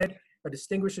a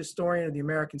distinguished historian of the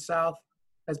American South,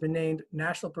 has been named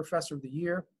National Professor of the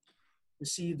Year,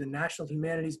 received the National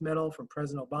Humanities Medal from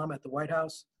President Obama at the White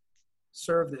House,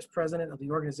 served as president of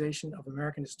the Organization of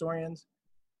American Historians,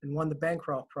 and won the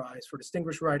Bancroft Prize for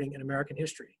Distinguished Writing in American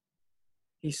History.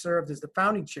 He served as the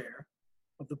founding chair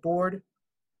of the board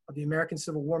of the American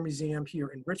Civil War Museum here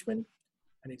in Richmond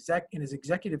and is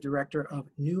executive director of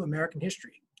New American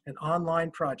History, an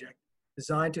online project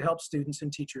designed to help students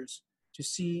and teachers to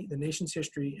see the nation's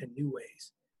history in new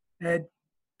ways. Ed,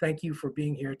 thank you for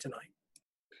being here tonight.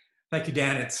 Thank you,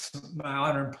 Dan. It's my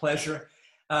honor and pleasure.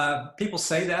 People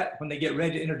say that when they get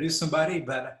ready to introduce somebody,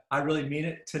 but I really mean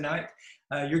it tonight.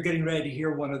 You're getting ready to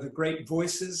hear one of the great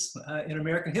voices in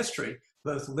American history,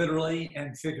 both literally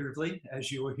and figuratively,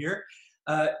 as you will hear.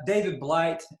 David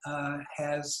Blight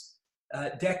has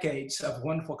decades of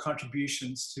wonderful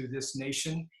contributions to this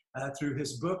nation through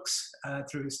his books,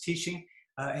 through his teaching,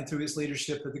 and through his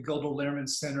leadership at the Gilder Lehrman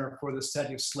Center for the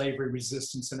Study of Slavery,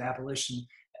 Resistance, and Abolition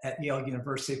at Yale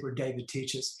University, where David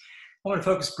teaches. I want to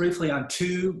focus briefly on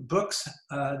two books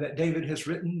that David has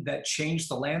written that changed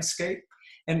the landscape,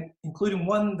 and including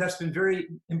one that's been very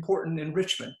important in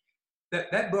Richmond.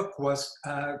 That book was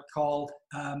called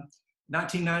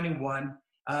 1991,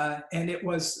 and it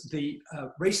was the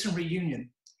Race and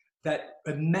Reunion that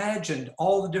imagined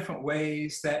all the different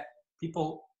ways that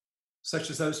people, such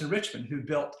as those in Richmond who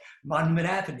built Monument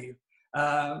Avenue,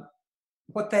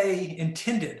 what they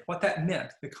intended, what that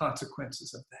meant, the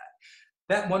consequences of that.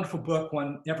 That wonderful book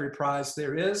won every prize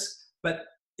there is, but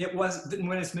didn't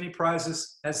win as many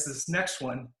prizes as this next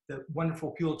one, the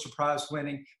wonderful Pulitzer Prize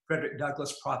winning Frederick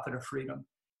Douglass, Prophet of Freedom.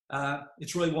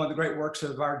 It's really one of the great works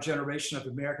of our generation of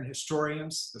American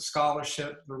historians. The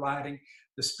scholarship, the writing,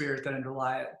 the spirit that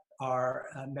underlie it are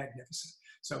magnificent.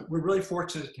 So we're really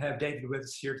fortunate to have David with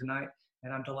us here tonight,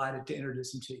 and I'm delighted to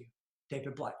introduce him to you.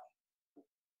 David Blight.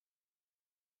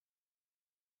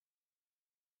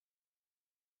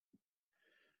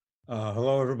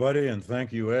 Hello, everybody, and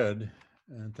thank you, Ed,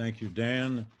 and thank you,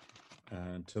 Dan,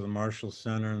 and to the Marshall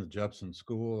Center and the Jepson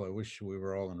School. I wish we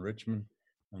were all in Richmond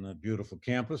on that beautiful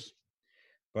campus,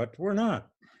 but we're not.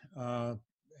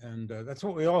 And that's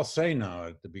what we all say now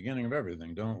at the beginning of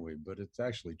everything, don't we? But it's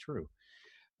actually true.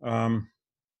 I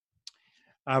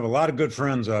have a lot of good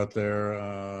friends out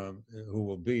there who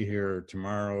will be here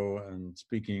tomorrow and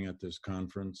speaking at this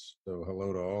conference. So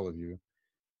hello to all of you.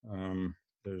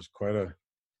 There's quite a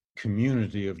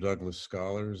community of Douglass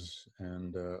scholars,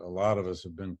 and a lot of us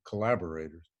have been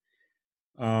collaborators.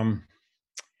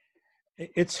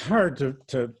 It's hard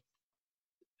to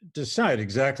decide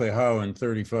exactly how in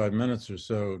 35 minutes or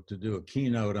so to do a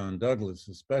keynote on Douglass,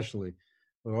 especially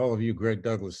with all of you great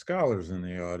Douglass scholars in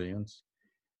the audience.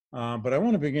 But I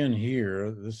want to begin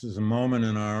here. This is a moment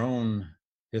in our own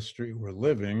history we're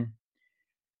living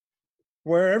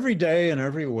where every day in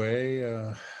every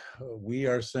way we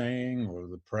are saying, or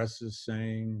the press is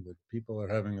saying, that people are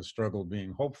having a struggle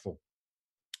being hopeful,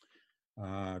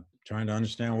 trying to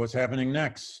understand what's happening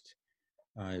next.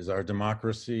 Is our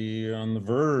democracy on the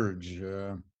verge,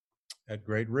 at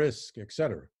great risk,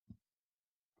 etc.?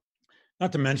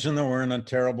 Not to mention that we're in a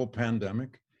terrible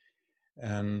pandemic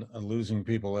and losing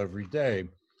people every day.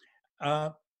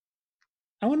 I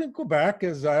want to go back,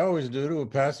 as I always do, to a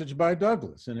passage by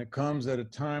Douglass, and it comes at a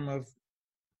time of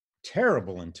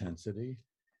terrible intensity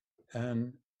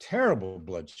and terrible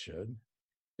bloodshed.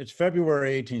 It's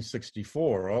February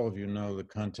 1864. All of you know the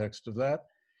context of that.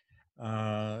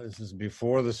 This is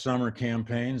before the summer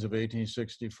campaigns of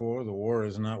 1864. The war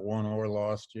is not won or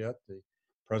lost yet. The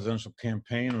presidential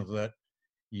campaign of that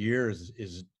year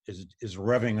is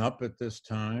revving up at this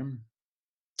time.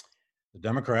 The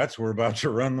Democrats were about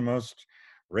to run the most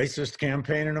racist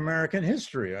campaign in American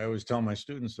history. I always tell my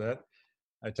students that.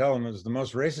 I tell them it was the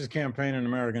most racist campaign in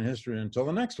American history until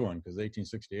the next one, because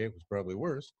 1868 was probably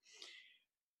worse.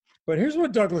 But here's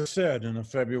what Douglass said in a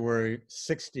February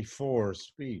 64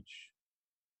 speech.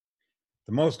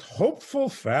 The most hopeful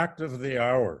fact of the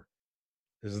hour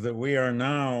is that we are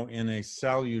now in a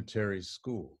salutary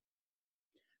school,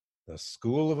 the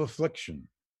school of affliction.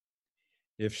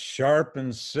 If sharp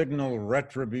and signal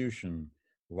retribution,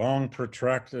 long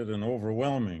protracted and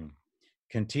overwhelming,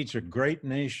 can teach a great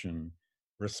nation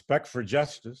respect for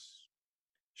justice,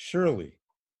 surely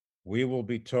we will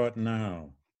be taught now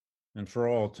and for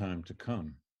all time to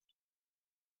come.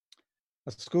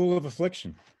 A school of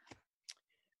affliction.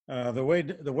 The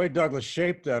way Douglass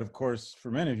shaped that, of course,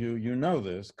 for many of you, you know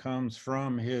this, comes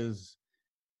from his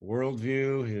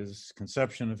worldview, his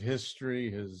conception of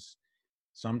history, his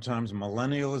sometimes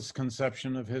millennialist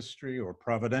conception of history or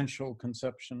providential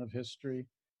conception of history.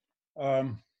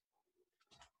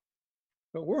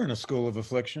 But we're in a school of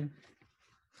affliction.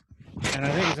 And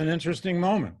I think it's an interesting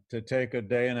moment to take a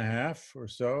day and a half or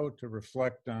so to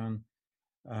reflect on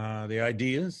the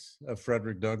ideas of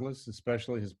Frederick Douglass,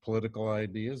 especially his political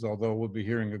ideas, although we'll be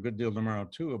hearing a good deal tomorrow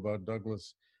too about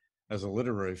Douglass as a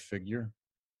literary figure.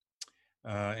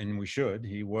 And we should.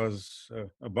 He was,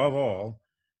 above all,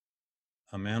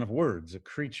 a man of words, a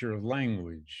creature of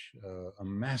language, a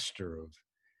master of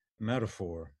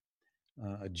metaphor,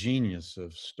 a genius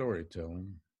of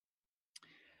storytelling.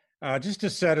 Just to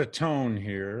set a tone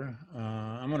here,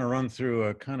 I'm going to run through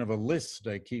a kind of a list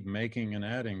I keep making and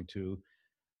adding to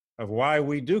of why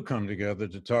we do come together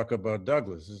to talk about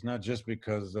Douglass. It's not just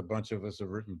because a bunch of us have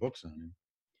written books on him.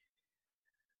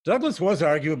 Douglass was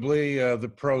arguably the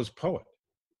prose poet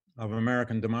of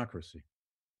American democracy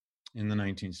in the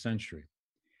 19th century.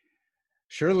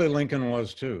 Surely Lincoln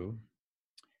was too.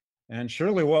 And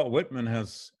surely Walt Whitman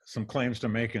has some claims to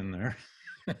make in there.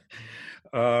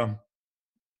 But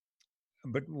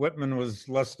Whitman was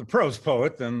less the prose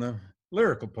poet than the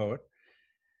lyrical poet.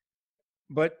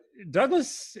 But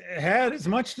Douglass had as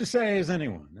much to say as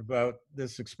anyone about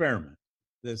this experiment,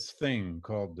 this thing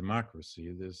called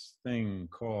democracy, this thing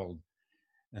called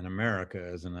an America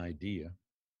as an idea,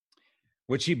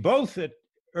 which he both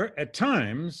at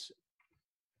times,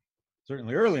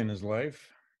 certainly early in his life,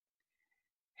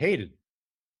 hated,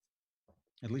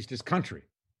 at least his country,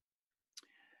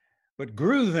 but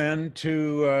grew then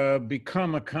to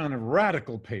become a kind of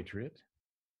radical patriot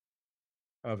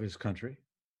of his country,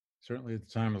 certainly at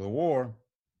the time of the war,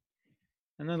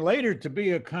 and then later to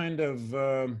be a kind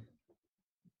of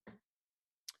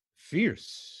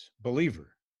fierce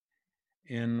believer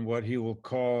in what he will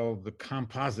call the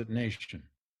composite nation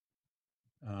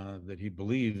that he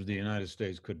believed the United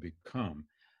States could become.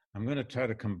 I'm going to try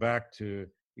to come back to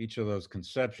each of those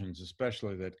conceptions,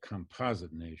 especially that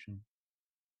composite nation.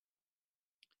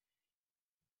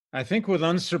 I think with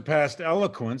unsurpassed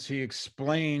eloquence, he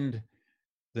explained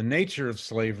the nature of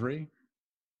slavery,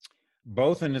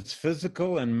 both in its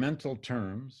physical and mental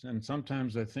terms. And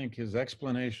sometimes I think his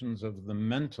explanations of the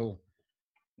mental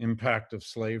impact of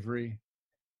slavery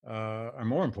are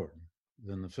more important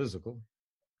than the physical.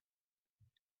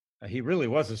 He really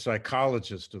was a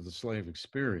psychologist of the slave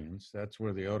experience. That's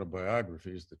where the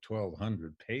autobiographies, the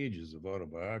 1,200 pages of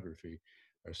autobiography,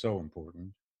 are so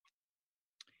important.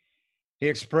 He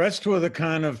expressed with a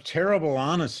kind of terrible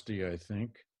honesty, I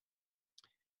think,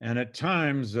 and at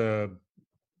times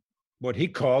what he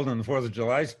called in the 4th of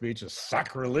July speech a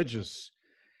sacrilegious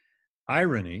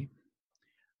irony,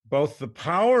 both the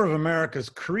power of America's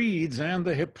creeds and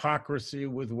the hypocrisy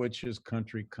with which his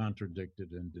country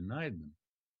contradicted and denied them.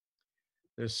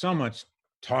 There's so much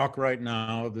talk right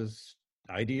now of this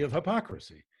idea of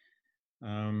hypocrisy.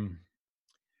 Some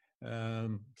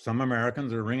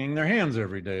Americans are wringing their hands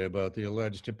every day about the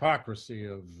alleged hypocrisy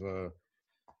of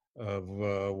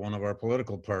one of our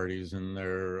political parties in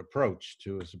their approach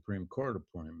to a Supreme Court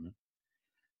appointment.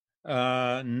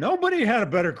 Nobody had a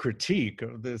better critique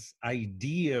of this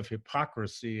idea of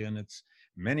hypocrisy and its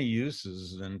many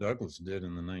uses than Douglass did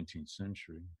in the 19th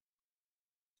century.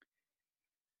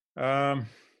 To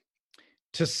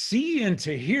see and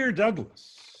to hear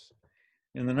Douglass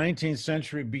in the 19th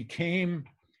century became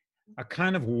a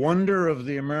kind of wonder of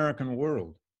the American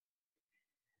world.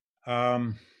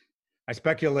 I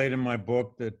speculate in my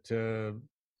book that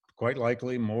quite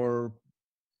likely more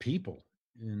people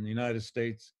in the United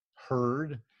States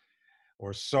heard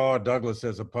or saw Douglass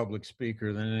as a public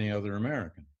speaker than any other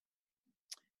American.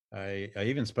 I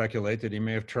even speculate that he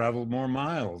may have traveled more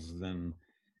miles than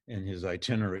in his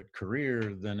itinerant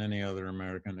career than any other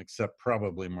American, except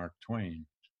probably Mark Twain.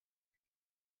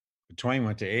 But Twain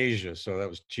went to Asia, so that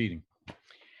was cheating.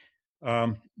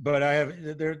 But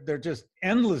there are just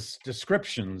endless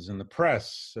descriptions in the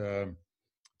press,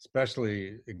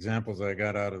 especially examples I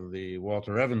got out of the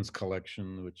Walter Evans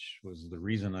collection, which was the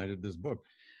reason I did this book,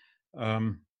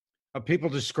 of people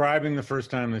describing the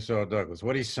first time they saw Douglass,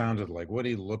 what he sounded like, what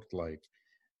he looked like,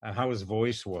 how his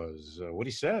voice was, what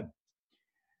he said.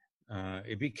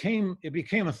 It became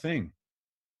a thing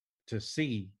to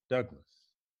see Douglass.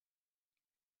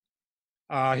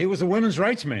 He was a women's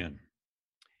rights man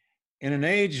in an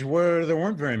age where there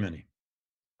weren't very many,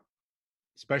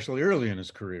 especially early in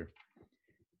his career.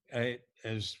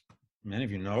 As many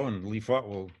of you know, and Lee Faught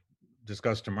will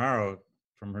discuss tomorrow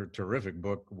from her terrific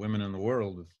book, Women in the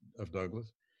World of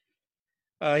Douglass,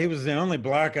 he was the only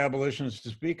Black abolitionist to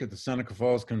speak at the Seneca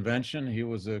Falls Convention. He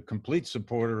was a complete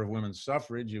supporter of women's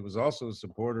suffrage. He was also a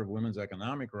supporter of women's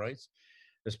economic rights,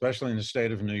 especially in the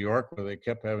state of New York, where they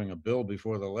kept having a bill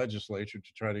before the legislature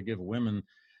to try to give women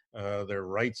their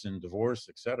rights in divorce,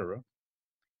 etc.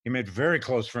 He made very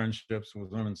close friendships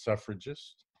with women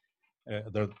suffragists,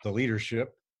 the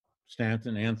leadership,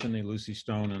 Stanton, Anthony, Lucy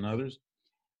Stone, and others.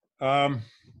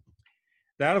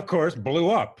 That, of course, blew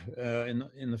up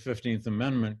in the 15th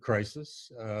Amendment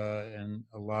crisis, and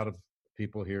a lot of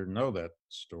people here know that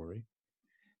story.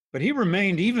 But he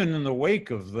remained, even in the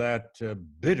wake of that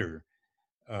bitter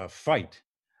fight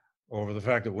over the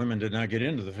fact that women did not get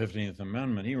into the 15th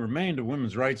Amendment, he remained a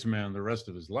women's rights man the rest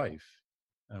of his life,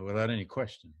 without any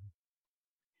question.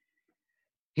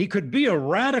 He could be a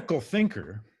radical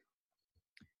thinker,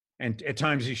 and at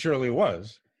times he surely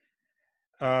was,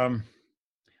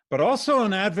 but also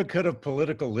an advocate of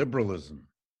political liberalism,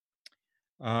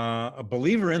 a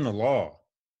believer in the law.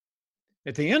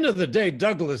 At the end of the day,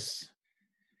 Douglass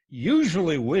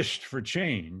usually wished for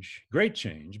change, great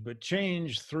change, but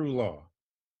change through law.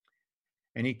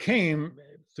 And he came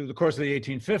through the course of the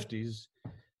 1850s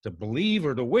to believe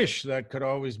or to wish that could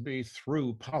always be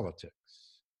through politics.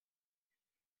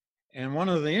 And one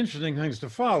of the interesting things to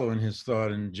follow in his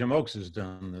thought, and Jim Oakes has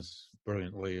done this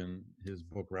brilliantly in his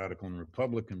book, Radical and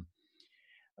Republican,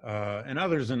 and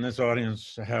others in this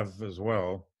audience have as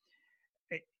well.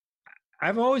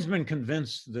 I've always been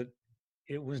convinced that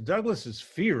it was Douglass's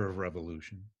fear of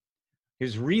revolution,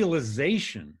 his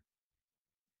realization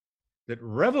that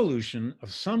revolution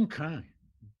of some kind,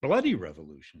 bloody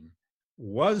revolution,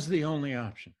 was the only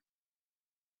option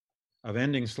of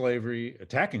ending slavery,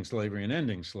 attacking slavery and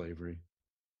ending slavery,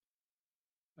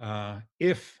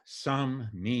 if some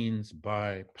means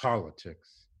by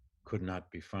politics could not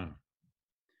be found.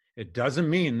 It doesn't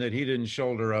mean that he didn't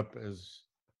shoulder up, as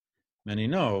many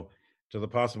know, to the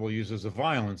possible uses of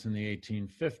violence in the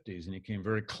 1850s, and he came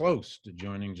very close to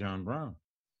joining John Brown.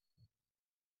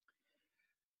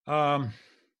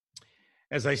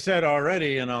 As I said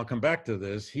already, and I'll come back to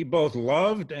this, he both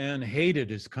loved and hated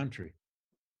his country.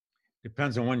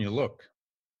 Depends on when you look.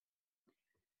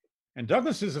 And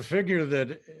Douglass is a figure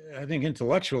that I think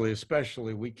intellectually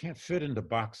especially, we can't fit into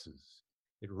boxes.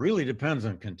 It really depends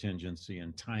on contingency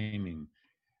and timing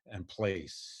and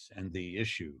place and the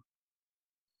issue.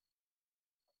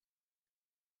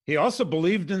 He also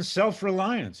believed in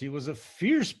self-reliance. He was a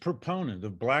fierce proponent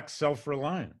of Black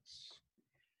self-reliance,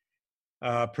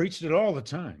 preached it all the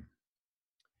time.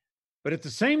 But at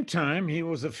the same time, he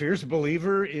was a fierce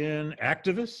believer in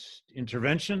activist,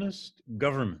 interventionist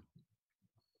government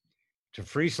to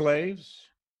free slaves,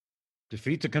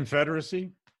 defeat the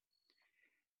Confederacy,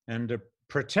 and to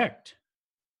protect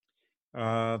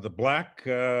the Black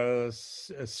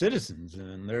citizens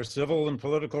and their civil and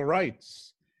political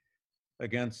rights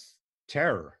against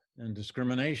terror and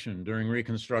discrimination during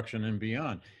Reconstruction and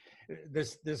beyond.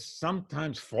 This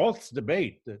sometimes false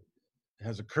debate that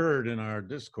has occurred in our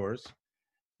discourse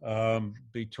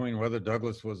between whether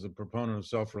Douglass was a proponent of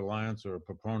self-reliance or a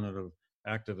proponent of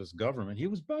activist government. He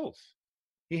was both.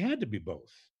 He had to be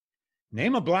both.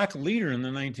 Name a Black leader in the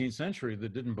 19th century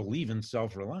that didn't believe in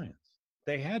self-reliance.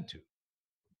 They had to.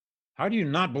 How do you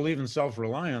not believe in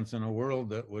self-reliance in a world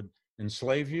that would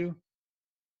enslave you,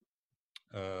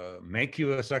 make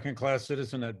you a second-class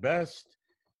citizen at best,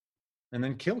 and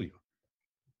then kill you?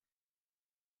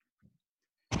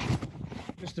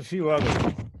 Just a few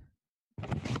other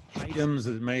items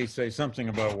that may say something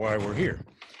about why we're here.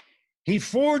 He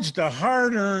forged a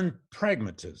hard-earned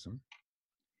pragmatism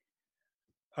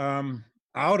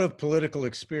out of political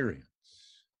experience,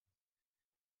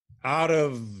 out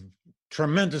of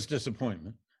tremendous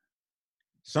disappointment,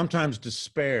 sometimes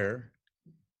despair,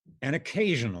 and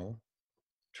occasional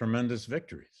tremendous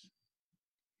victories.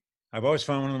 I've always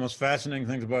found one of the most fascinating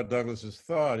things about Douglass's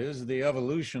thought is the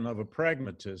evolution of a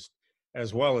pragmatist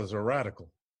as well as a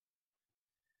radical.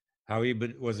 How he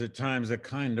was at times a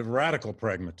kind of radical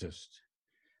pragmatist.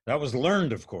 That was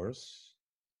learned, of course,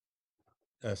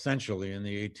 essentially in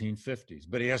the 1850s,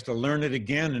 but he has to learn it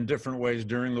again in different ways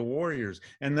during the war years,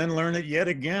 and then learn it yet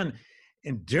again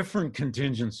in different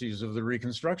contingencies of the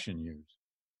Reconstruction years.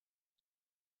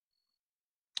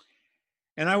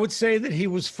 And I would say that he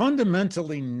was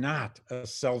fundamentally not a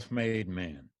self-made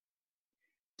man,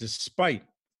 despite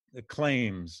the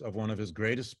claims of one of his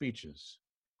greatest speeches,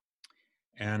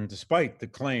 and despite the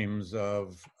claims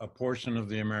of a portion of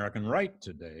the American right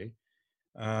today,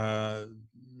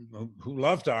 who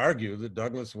love to argue that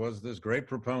Douglass was this great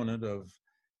proponent of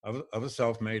a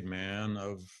self-made man,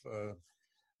 of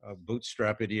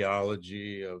bootstrap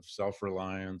ideology, of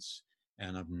self-reliance,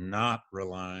 and of not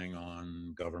relying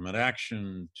on government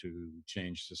action to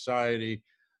change society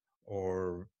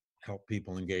or help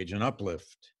people engage in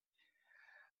uplift.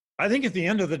 I think at the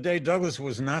end of the day, Douglass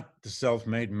was not the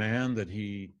self-made man that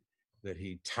he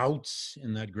touts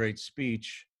in that great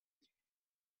speech.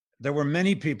 there were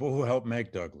many people who helped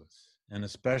make Douglass, and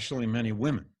especially many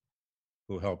women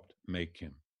who helped make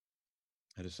him.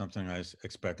 It is something I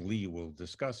expect Lee will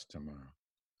discuss tomorrow.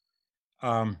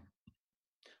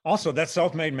 Also, that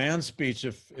Self-Made Man speech,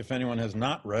 if anyone has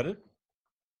not read it,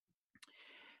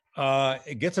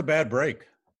 it gets a bad break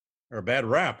or a bad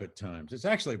rap at times. It's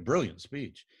actually a brilliant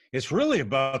speech. It's really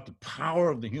about the power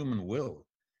of the human will,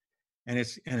 and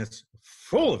it's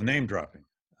full of name dropping.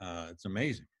 It's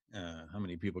amazing how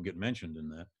many people get mentioned in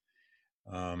that.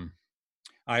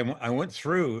 I went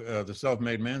through the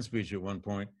Self-Made Man speech at one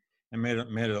point and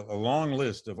made a long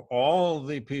list of all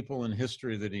the people in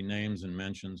history that he names and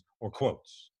mentions or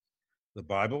quotes. The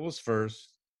Bible was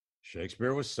first,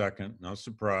 Shakespeare was second, no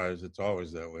surprise, it's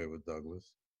always that way with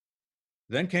Douglass.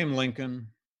 Then came Lincoln,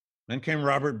 then came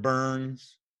Robert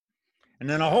Burns, and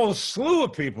then a whole slew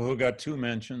of people who got 2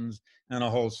 mentions and a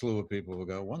whole slew of people who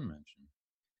got 1 mention.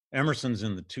 Emerson's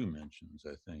in the 2 mentions,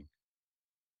 I think.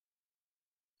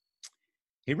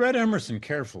 He read Emerson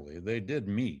carefully. They did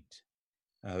meet.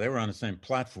 They were on the same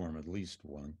platform at least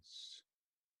once.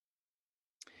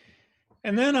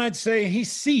 And then I'd say he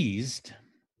seized,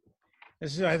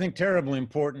 this is, I think, terribly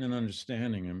important in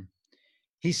understanding him.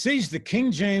 He seized the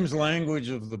King James language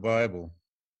of the Bible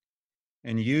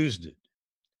and used it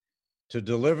to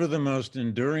deliver the most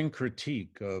enduring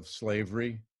critique of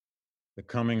slavery, the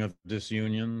coming of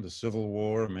disunion, the Civil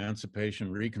War,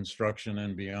 emancipation, Reconstruction,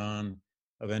 and beyond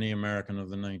of any American of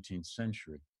the 19th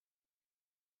century.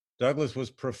 Douglass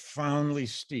was profoundly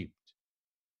steeped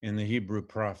in the Hebrew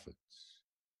prophets,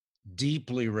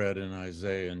 deeply read in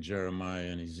Isaiah and Jeremiah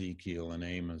and Ezekiel and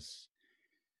Amos,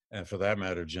 and for that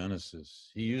matter,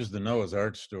 Genesis. He used the Noah's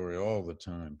Ark story all the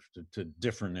time to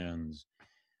different ends.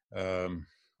 And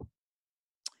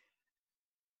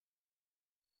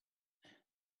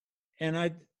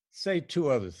I'd say 2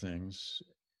 other things.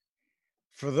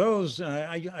 For those,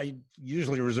 I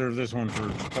usually reserve this one for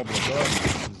public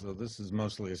audiences, so this is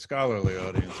mostly a scholarly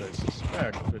audience, I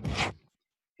suspect. But,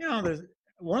 you know, there's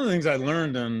one of the things I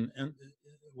learned in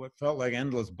what felt like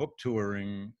endless book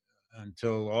touring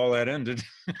until all that ended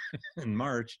in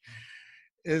March,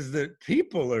 is that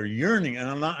people are yearning,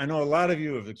 and I know a lot of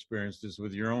you have experienced this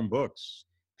with your own books.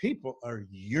 People are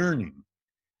yearning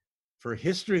for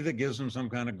history that gives them some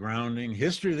kind of grounding,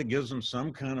 history that gives them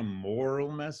some kind of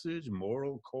moral message,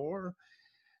 moral core.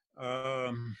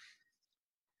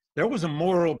 There was a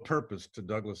moral purpose to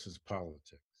Douglass's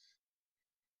politics.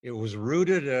 It was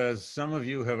rooted, as some of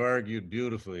you have argued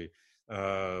beautifully,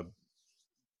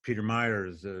 Peter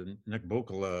Myers, Nick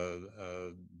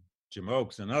Bucala, Jim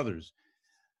Oakes, and others.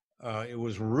 It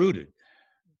was rooted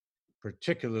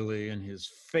particularly in his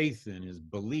faith in, his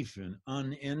belief in,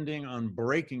 unending,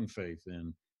 unbreaking faith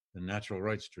in the natural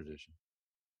rights tradition,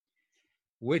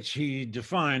 which he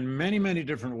defined many, many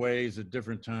different ways at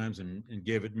different times and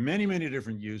gave it many, many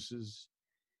different uses.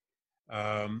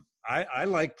 I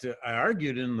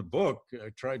argued in the book, I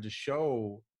tried to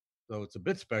show, though it's a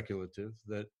bit speculative,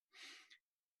 that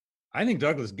I think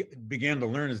Douglass began to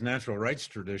learn his natural rights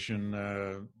tradition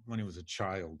when he was a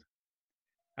child.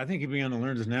 I think he began to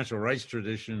learn his natural rights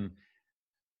tradition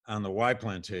on the Y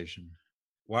plantation,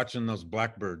 watching those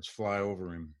blackbirds fly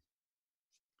over him,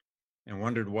 and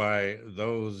wondered why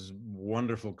those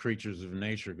wonderful creatures of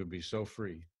nature could be so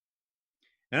free.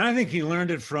 And I think he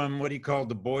learned it from what he called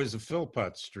the boys of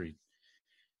Philpott Street.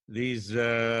 These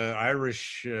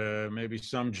Irish, maybe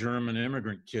some German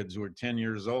immigrant kids who were 10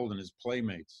 years old, and his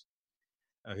playmates,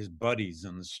 his buddies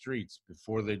on the streets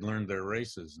before they'd learned their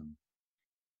racism.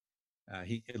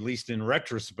 He, at least in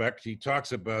retrospect, he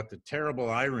talks about the terrible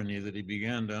irony that he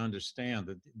began to understand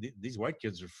that these white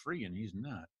kids are free and he's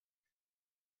not.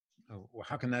 Well,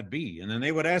 how can that be? And then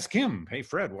they would ask him, "Hey,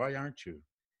 Fred, why aren't you?"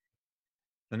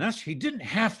 And he didn't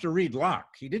have to read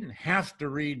Locke. He didn't have to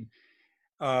read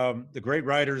the great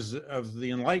writers of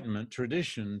the Enlightenment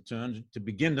tradition to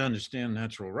begin to understand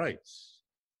natural rights.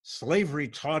 Slavery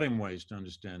taught him ways to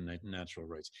understand natural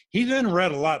rights. He then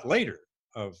read a lot later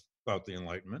about the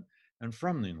Enlightenment and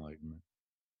from the Enlightenment.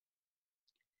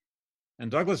 And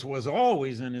Douglass was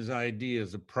always in his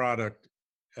ideas a product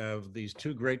of these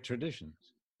 2 great traditions,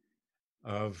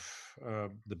 of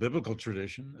the biblical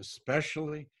tradition,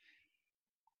 especially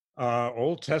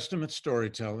Old Testament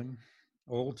storytelling,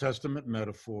 Old Testament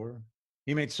metaphor.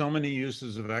 He made so many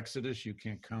uses of Exodus, you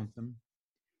can't count them.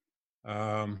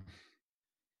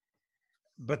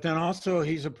 But then also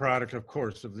he's a product, of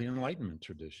course, of the Enlightenment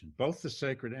tradition, both the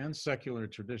sacred and secular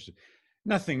tradition.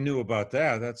 Nothing new about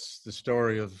that. That's the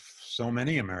story of so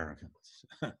many Americans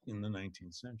in the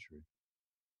 19th century.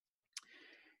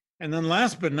 And then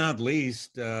last but not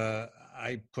least,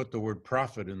 I put the word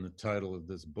prophet in the title of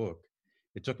this book.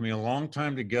 It took me a long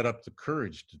time to get up the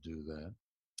courage to do that,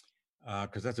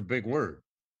 because that's a big word.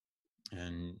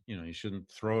 And, you know, you shouldn't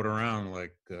throw it around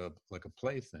like a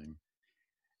plaything.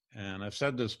 And I've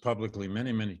said this publicly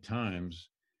many, many times,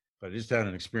 but I just had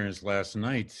an experience last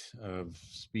night of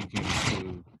speaking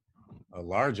to a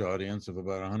large audience of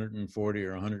about 140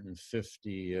 or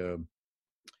 150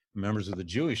 members of the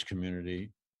Jewish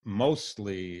community,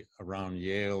 mostly around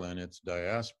Yale and its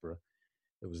diaspora.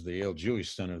 It was the Yale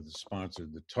Jewish Center that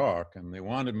sponsored the talk, and they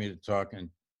wanted me to talk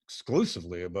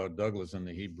exclusively about Douglass and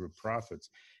the Hebrew prophets,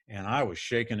 and I was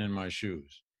shaking in my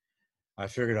shoes. I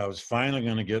figured I was finally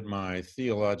going to get my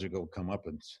theological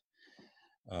comeuppance.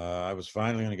 I was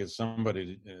finally going to get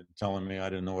somebody telling me I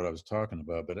didn't know what I was talking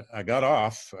about, but I got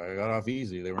off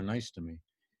easy. They were nice to me.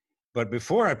 But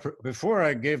before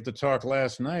I gave the talk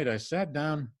last night, I sat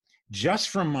down just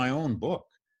from my own book,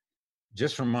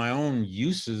 just from my own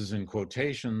uses and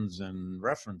quotations and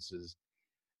references.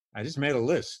 I just made a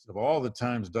list of all the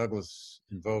times Douglass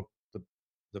invoked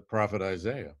the prophet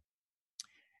Isaiah.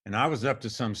 And I was up to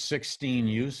some 16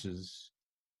 uses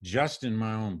just in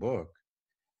my own book.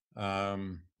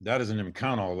 That doesn't even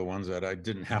count all the ones that I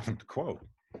didn't happen to quote.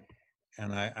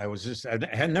 And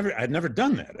I'd never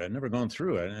done that. I'd never gone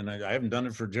through it. And I haven't done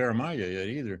it for Jeremiah yet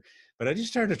either. But I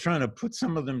just started trying to put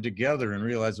some of them together and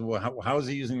realize, well, how is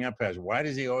he using that passage? Why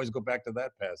does he always go back to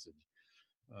that passage?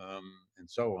 And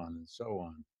so on and so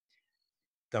on.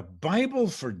 The Bible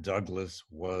for Douglass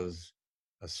was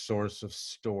a source of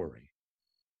story,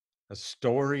 a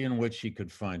story in which he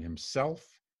could find himself,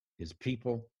 his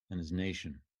people, and his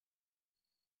nation.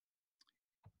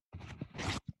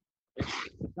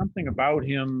 Something about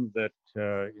him that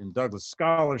in Douglass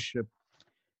scholarship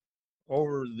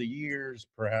over the years,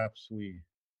 perhaps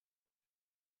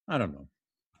I don't know,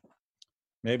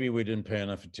 maybe we didn't pay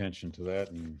enough attention to that,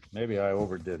 and maybe I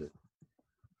overdid it.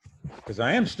 Because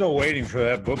I am still waiting for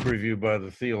that book review by the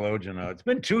theologian. It's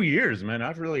been 2 years, man.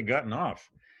 I've really gotten off.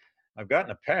 I've gotten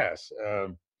a pass.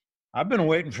 I've been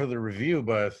waiting for the review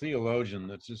by a theologian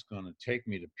that's just going to take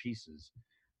me to pieces.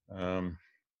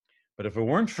 But if it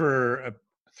weren't for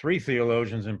 3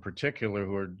 theologians in particular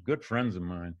who are good friends of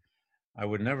mine, I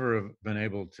would never have been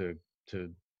able to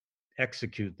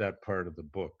execute that part of the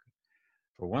book.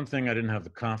 For one thing, I didn't have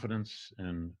the confidence,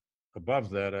 and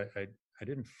above that, I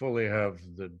didn't fully have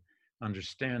the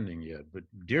understanding yet. But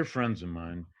dear friends of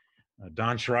mine,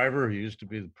 Don Shriver, who used to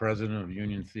be the president of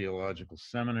Union Theological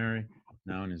Seminary,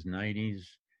 now in his 90s,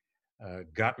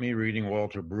 got me reading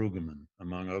Walter Brueggemann,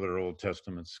 among other Old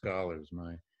Testament scholars.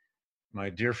 My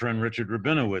dear friend Richard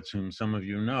Rabinowitz, whom some of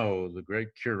you know, the great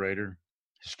curator,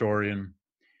 historian,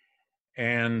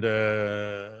 and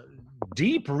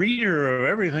deep reader of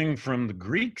everything from the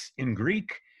Greeks in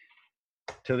Greek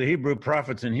to the Hebrew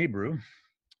prophets in Hebrew,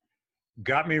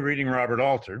 got me reading Robert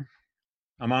Alter,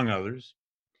 among others.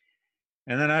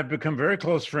 And then I've become very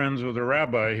close friends with a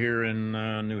rabbi here in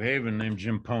New Haven named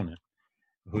Jim Ponit,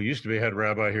 who used to be head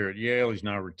rabbi here at Yale. He's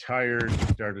now retired. He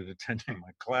started attending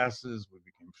my classes. We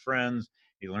became friends.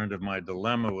 He learned of my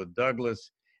dilemma with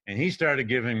Douglass, and he started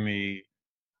giving me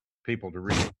people to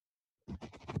read.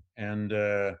 And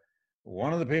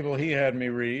one of the people he had me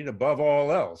read, above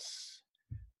all else,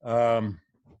 was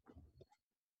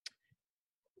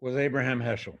Abraham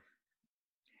Heschel.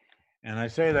 And I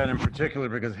say that in particular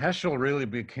because Heschel really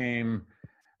became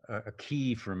a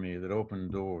key for me that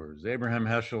opened doors. Abraham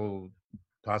Heschel,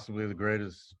 possibly the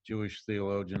greatest Jewish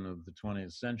theologian of the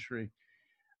 20th century,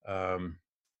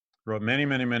 wrote many,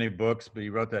 many, many books, but he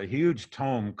wrote that huge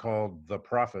tome called The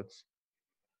Prophets.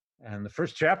 And the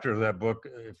first chapter of that book,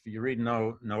 if you read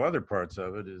no other parts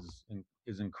of it,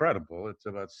 is incredible. It's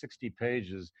about 60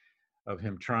 pages of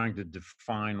him trying to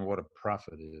define what a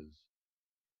prophet is.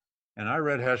 And I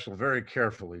read Heschel very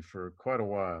carefully for quite a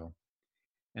while.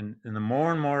 And the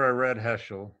more and more I read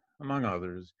Heschel, among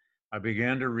others, I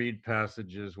began to read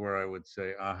passages where I would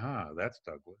say, aha, that's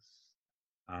Douglass.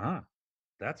 Aha,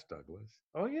 that's Douglass.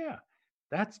 Oh yeah,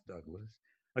 that's Douglass.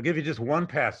 I'll give you just one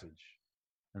passage,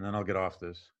 and then I'll get off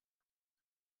this.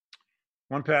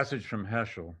 One passage from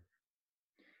Heschel.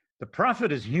 The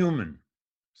prophet is human,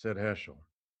 said Heschel,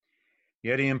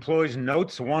 yet he employs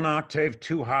notes 1 octave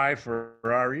too high for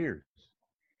our ears.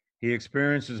 He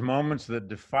experiences moments that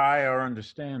defy our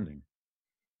understanding.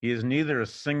 He is neither a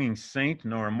singing saint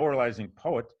nor a moralizing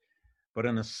poet, but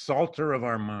an assaulter of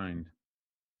our mind.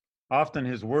 Often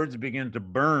his words begin to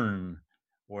burn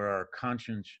where our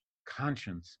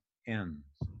conscience ends.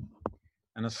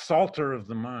 An assaulter of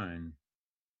the mind.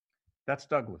 That's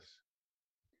Douglass.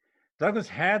 Douglass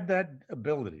had that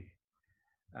ability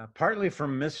partly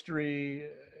from mystery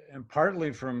and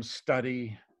partly from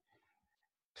study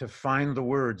to find the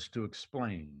words to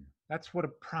explain. That's what a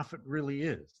prophet really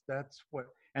is. That's what,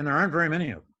 and there aren't very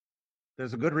many of them.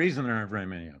 There's a good reason there aren't very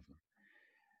many of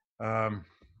them.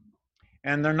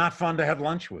 And they're not fun to have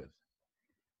lunch with.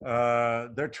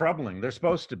 They're troubling. They're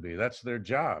supposed to be. That's their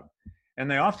job. And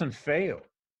they often fail.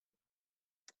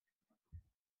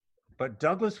 But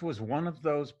Douglass was one of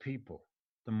those people.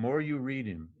 The more you read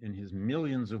him in his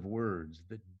millions of words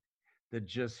that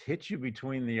just hit you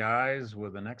between the eyes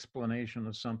with an explanation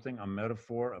of something, a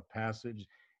metaphor, a passage,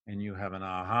 and you have an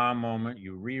aha moment,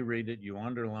 you reread it, you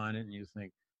underline it, and you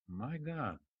think, my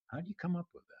God, how do you come up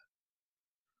with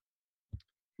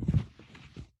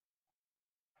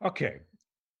that? Okay.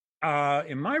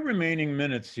 In my remaining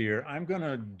minutes here, I'm going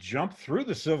to jump through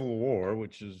the Civil War,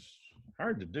 which is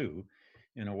hard to do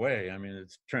in a way. I mean,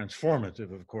 it's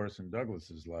transformative, of course, in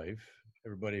Douglass's life.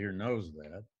 Everybody here knows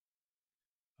that.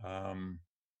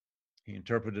 He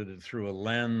interpreted it through a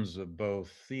lens of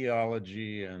both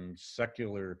theology and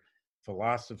secular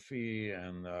philosophy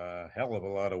and a hell of a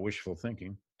lot of wishful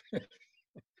thinking.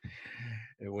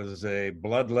 It was a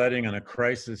bloodletting and a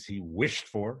crisis he wished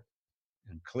for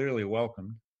and clearly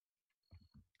welcomed.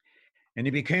 And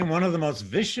he became one of the most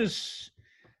vicious,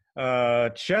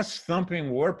 chest-thumping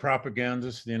war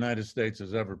propagandists the United States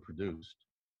has ever produced.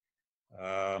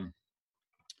 I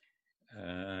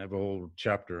have a whole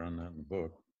chapter on that in the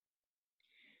book.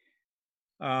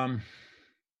 And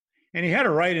he had a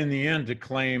right in the end to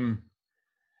claim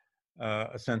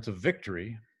a sense of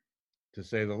victory, to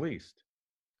say the least.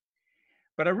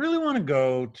 But I really want to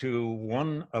go to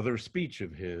one other speech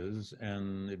of his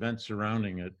and events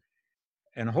surrounding it,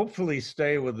 and hopefully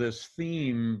stay with this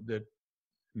theme that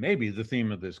may be the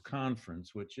theme of this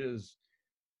conference, which is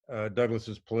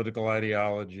Douglass's political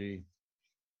ideology,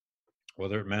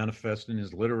 whether it manifests in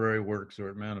his literary works or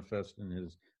it manifests in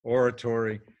his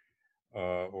oratory,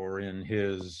 or in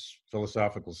his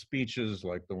philosophical speeches,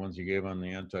 like the ones he gave on the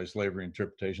anti-slavery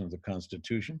interpretation of the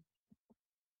Constitution.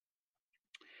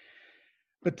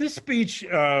 But this speech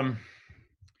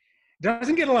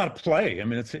doesn't get a lot of play. I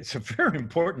mean, it's a very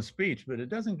important speech, but it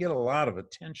doesn't get a lot of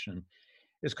attention.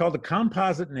 It's called The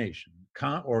Composite Nation,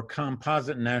 or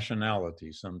Composite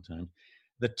Nationality sometimes.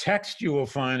 The text you will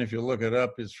find, if you look it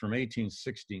up, is from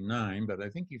 1869, but I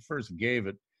think he first gave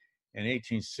it in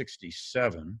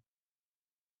 1867.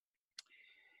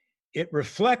 It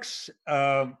reflects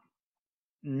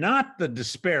not the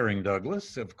despairing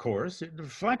Douglass, of course. It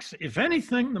reflects, if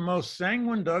anything, the most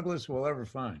sanguine Douglass will ever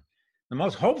find, the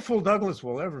most hopeful Douglass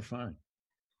will ever find.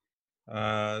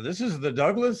 This is the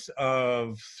Douglass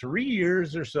of 3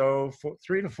 years or so,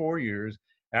 3 to 4 years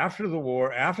after the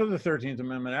war, after the 13th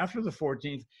Amendment, after the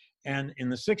 14th, and in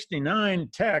the 69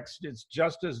 text, it's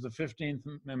just as the 15th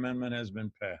Amendment has been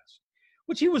passed,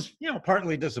 which he was,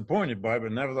 partly disappointed by,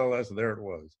 but nevertheless, there it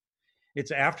was.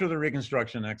 It's after the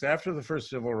Reconstruction Act, after the first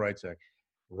Civil Rights Act.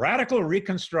 Radical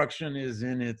Reconstruction is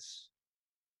in its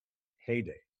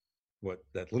heyday,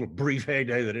 that little brief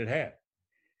heyday that it had.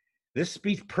 This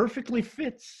speech perfectly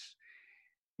fits.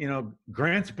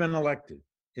 Grant's been elected.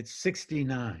 It's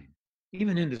 69.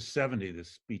 Even into 70,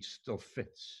 this speech still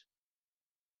fits.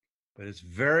 But it's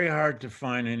very hard to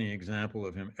find any example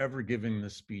of him ever giving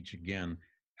this speech again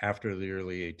after the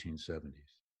early 1870s.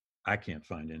 I can't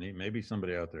find any. Maybe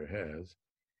somebody out there has.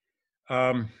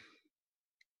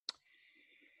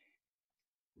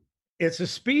 It's a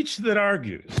speech that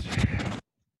argues,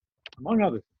 among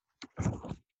others,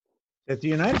 that the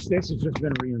United States has just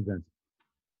been reinvented.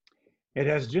 It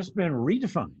has just been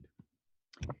redefined.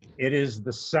 It is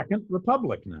the second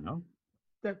republic now.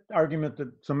 That argument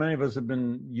that so many of us have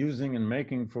been using and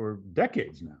making for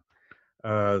decades now.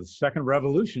 The second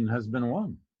revolution has been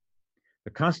won.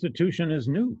 The Constitution is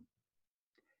new.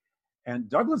 And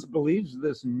Douglass believes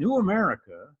this new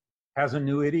America has a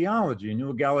new ideology, a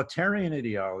new egalitarian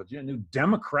ideology, a new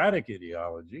democratic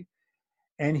ideology.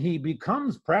 And he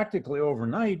becomes practically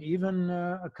overnight even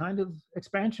a kind of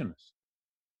expansionist,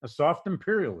 a soft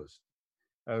imperialist,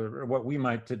 or what we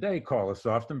might today call a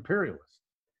soft imperialist.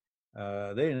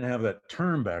 They didn't have that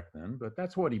term back then, but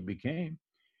that's what he became.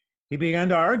 He began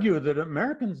to argue that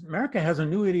America has a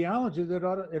new ideology that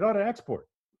it ought to export.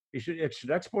 It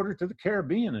should export it to the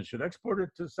Caribbean. It should export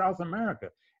it to South America,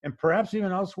 and perhaps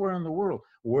even elsewhere in the world.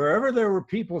 Wherever there were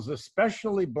peoples,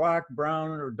 especially Black,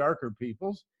 brown, or darker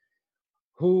peoples,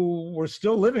 who were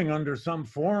still living under some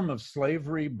form of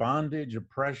slavery, bondage,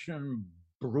 oppression,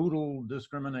 brutal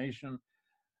discrimination,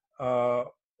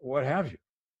 what have you.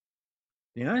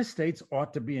 The United States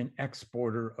ought to be an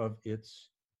exporter of its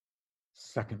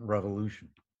second revolution.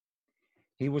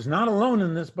 He was not alone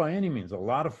in this by any means. A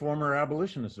lot of former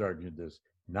abolitionists argued this,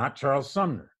 not Charles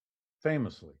Sumner,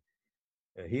 famously.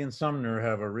 He and Sumner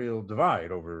have a real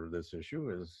divide over this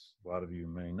issue, as a lot of you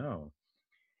may know.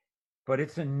 But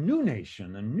it's a new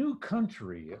nation, a new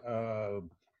country,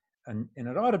 and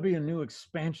it ought to be a new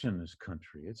expansionist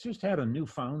country. It's just had a new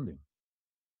founding.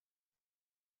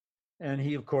 And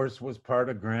he, of course, was part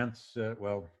of Grant's,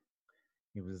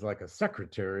 he was like a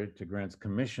secretary to Grant's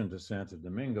commission to Santo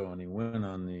Domingo, and he went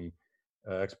on the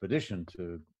expedition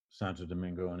to Santo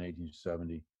Domingo in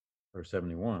 1870 or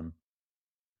 71.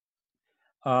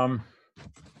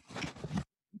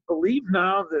 Believe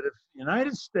now that if the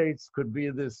United States could be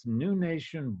this new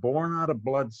nation born out of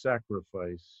blood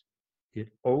sacrifice, it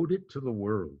owed it to the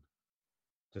world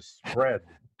to spread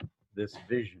this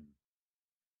vision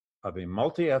of a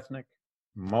multi-ethnic,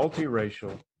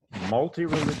 multiracial,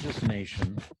 multi-religious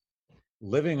nation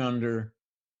living under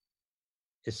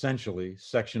essentially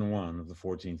Section 1 of the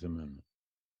 14th Amendment,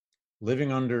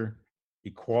 living under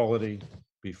equality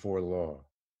before law,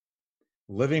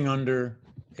 living under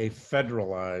a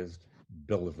federalized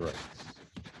Bill of Rights.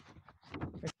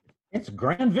 It's a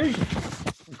grand vision,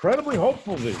 incredibly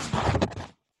hopeful vision.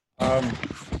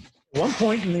 One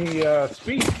point in the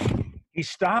speech, he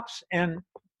stops and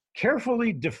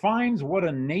carefully defines what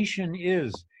a nation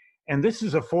is. And this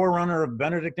is a forerunner of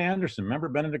Benedict Anderson. Remember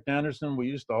Benedict Anderson? We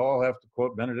used to all have to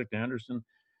quote Benedict Anderson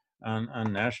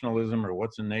on nationalism or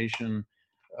what's a nation.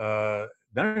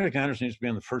 Benedict Anderson used to be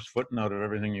on the first footnote of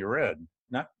everything you read.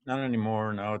 Not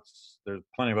anymore. Now there's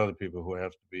plenty of other people who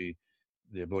have to be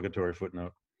the obligatory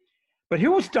footnote. But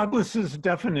here was Douglas's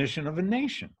definition of a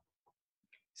nation.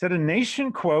 He said a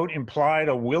nation, quote, implied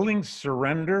a willing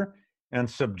surrender and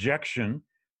subjection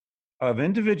of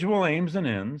individual aims and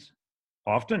ends,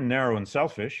 often narrow and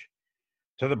selfish,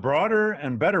 to the broader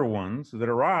and better ones that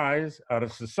arise out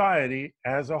of society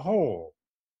as a whole.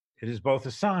 It is both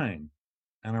a sign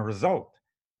and a result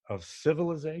of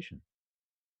civilization.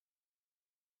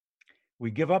 We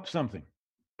give up something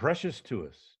precious to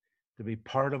us to be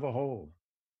part of a whole.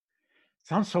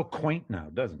 Sounds so quaint now,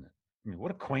 doesn't it? I mean,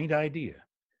 what a quaint idea.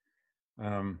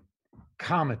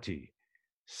 Comity,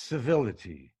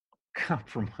 civility,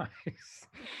 compromise.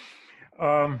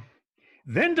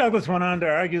 Then Douglas went on to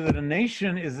argue that a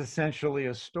nation is essentially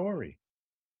a story.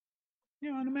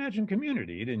 You know, an imagined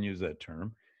community. He didn't use that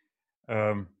term.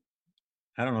 I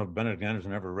don't know if Benedict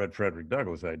Anderson ever read Frederick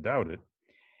Douglass. I doubt it.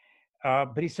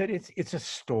 But he said it's a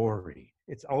story.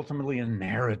 It's ultimately a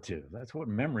narrative. That's what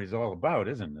memory is all about,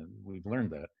 isn't it? We've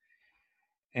learned that.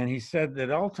 And he said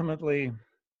that ultimately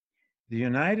the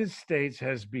United States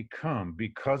has become,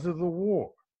 because of the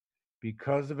war,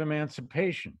 because of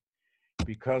emancipation,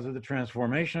 because of the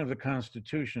transformation of the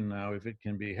Constitution now, if it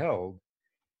can be held,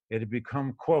 it had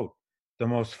become, quote, the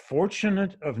most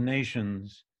fortunate of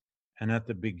nations and at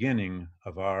the beginning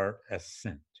of our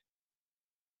ascent.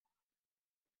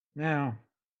 Now,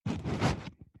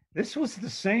 this was the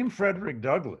same Frederick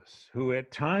Douglass who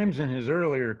at times in his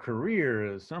earlier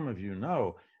career, as some of you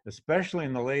know, especially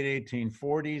in the late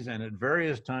 1840s and at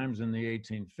various times in the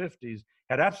 1850s,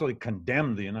 had absolutely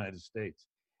condemned the United States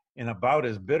in about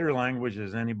as bitter language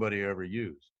as anybody ever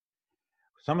used.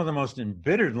 Some of the most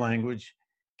embittered language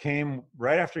came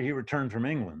right after he returned from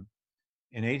England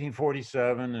in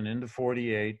 1847 and into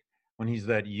 48, when he's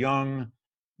that young,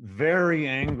 very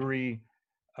angry,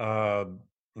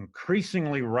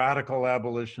 increasingly radical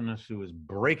abolitionist who is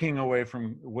breaking away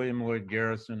from William Lloyd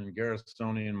Garrison and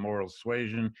Garrisonian moral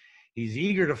suasion. He's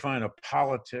eager to find a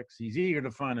politics. He's eager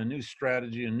to find a new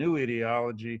strategy, a new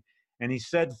ideology. And he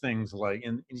said things like,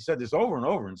 and he said this over and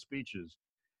over in speeches,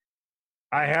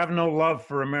 I have no love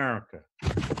for America.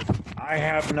 I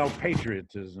have no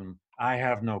patriotism. I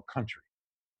have no country.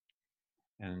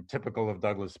 And typical of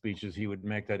Douglas' speeches, he would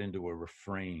make that into a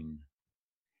refrain.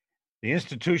 The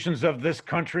institutions of this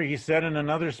country, he said in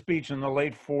another speech in the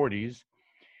late 40s,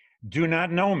 do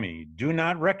not know me, do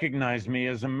not recognize me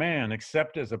as a man,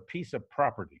 except as a piece of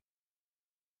property.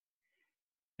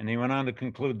 And he went on to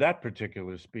conclude that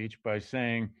particular speech by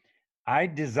saying, I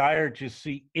desire to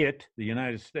see it, the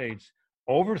United States,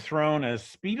 overthrown as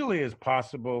speedily as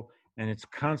possible and its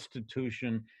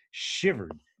constitution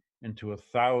shivered into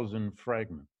 1,000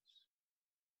 fragments.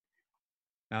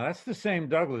 Now, that's the same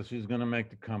Douglas who's going to make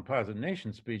the Composite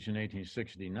Nation speech in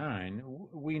 1869.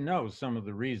 We know some of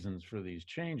the reasons for these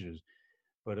changes,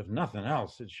 but if nothing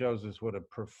else, it shows us what a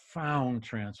profound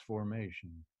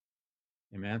transformation.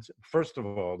 First of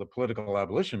all, the political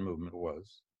abolition movement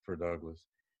was for Douglas,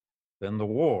 then the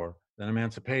war, then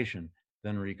emancipation,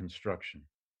 then Reconstruction.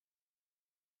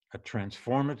 A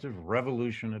transformative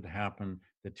revolution had happened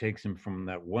that takes him from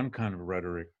that one kind of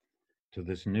rhetoric to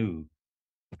this new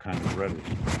kind of rhetoric.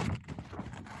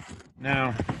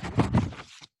 Now,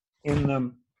 in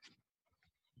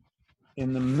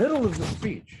the middle of the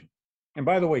speech, and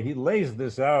by the way, he lays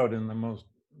this out in the most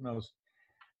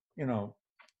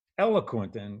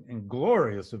eloquent and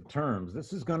glorious of terms.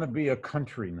 This is going to be a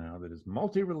country now that is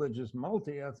multi-religious,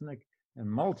 multi-ethnic, and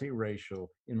multiracial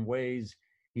in ways,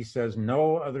 he says,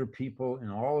 no other people in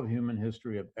all of human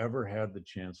history have ever had the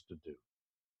chance to do.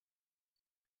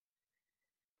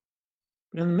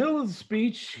 In the middle of the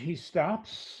speech, he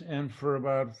stops, and for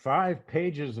about 5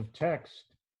 pages of text,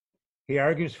 he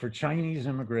argues for Chinese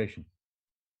immigration.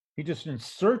 He just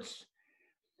inserts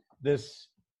this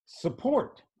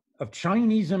support of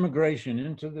Chinese immigration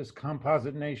into this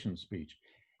composite nation speech.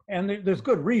 And there's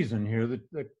good reason here.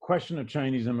 The question of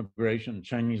Chinese immigration,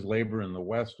 Chinese labor in the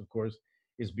West, of course,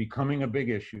 is becoming a big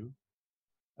issue,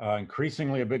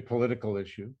 increasingly a big political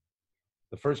issue.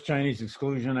 The first Chinese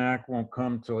Exclusion Act won't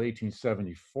come till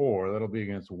 1874. That'll be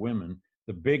against women.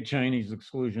 The big Chinese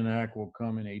Exclusion Act will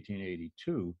come in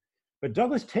 1882. But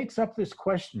Douglass takes up this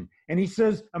question and he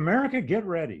says, America, get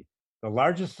ready. The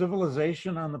largest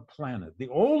civilization on the planet, the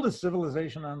oldest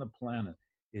civilization on the planet,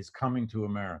 is coming to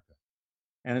America.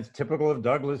 And it's typical of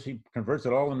Douglass. He converts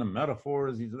it all into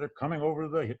metaphors. They're coming over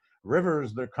the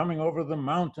rivers. They're coming over the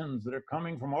mountains. They're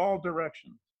coming from all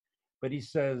directions. But he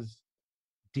says,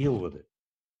 deal with it.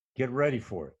 Get ready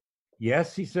for it.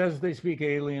 Yes, he says they speak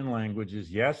alien languages.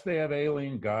 Yes, they have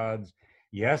alien gods.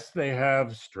 Yes, they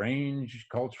have strange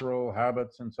cultural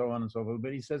habits and so on and so forth.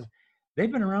 But he says,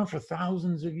 they've been around for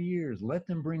thousands of years. Let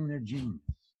them bring their genius.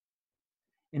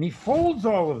 And he folds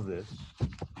all of this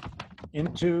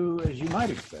into, as you might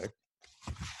expect,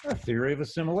 a theory of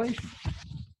assimilation.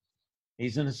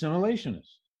 He's an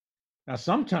assimilationist. Now,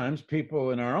 sometimes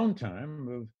people in our own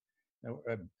time,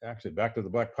 actually back to the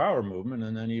Black Power movement,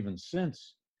 and then even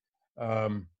since,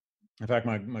 in fact,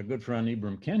 my good friend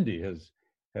Ibram Kendi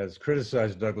has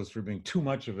criticized Douglass for being too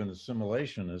much of an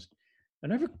assimilationist. I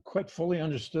never quite fully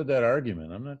understood that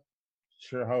argument. I'm not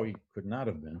sure how he could not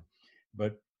have been,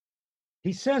 but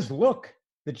he says, look,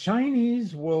 the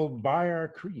Chinese will buy our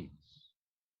creeds.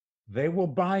 They will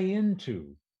buy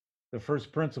into the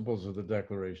first principles of the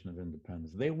Declaration of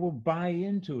Independence. They will buy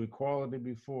into equality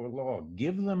before law.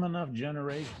 Give them enough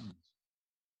generations,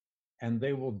 and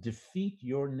they will defeat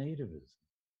your nativism.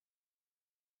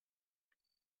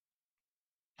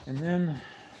 And then,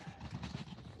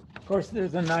 of course,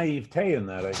 there's a naivete in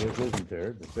that, I guess, isn't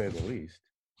there, to say the least.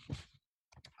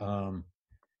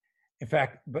 In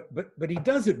fact, but he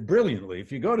does it brilliantly.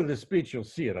 If you go to this speech, you'll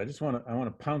see it. I want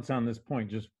to pounce on this point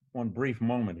just one brief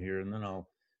moment here, and then I'll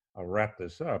wrap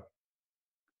this up.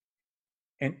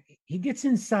 And he gets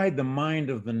inside the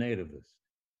mind of the nativist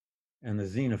and the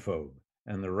xenophobe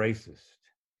and the racist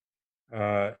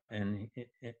and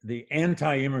the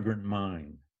anti-immigrant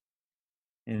mind.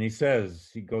 And he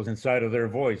goes inside of their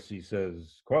voice. He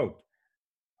says, quote,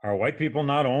 are white people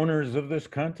not owners of this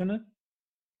continent?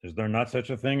 Is there not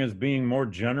such a thing as being more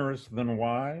generous than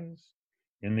wise?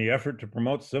 In the effort to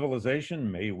promote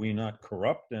civilization, may we not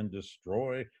corrupt and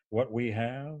destroy what we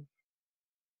have?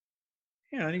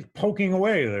 Yeah, and he's poking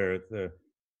away there at the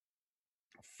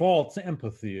false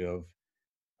empathy of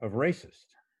racist.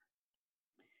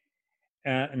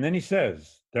 And then he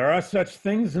says, there are such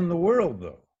things in the world,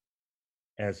 though,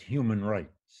 as human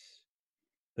rights.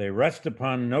 They rest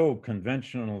upon no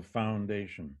conventional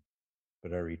foundation,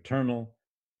 but are eternal,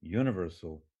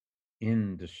 universal,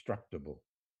 indestructible.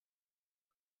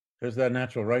 There's that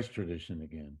natural rights tradition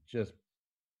again, just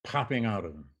popping out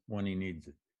of him when he needs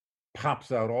it.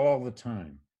 Pops out all the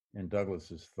time in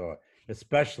Douglass's thought,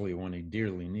 especially when he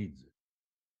dearly needs it,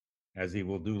 as he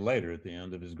will do later at the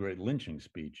end of his great lynching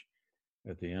speech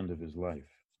at the end of his life.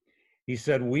 He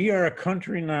said, we are a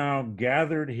country now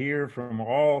gathered here from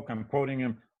all, I'm quoting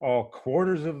him, all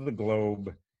quarters of the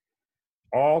globe.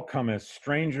 All come as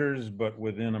strangers, but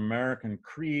within American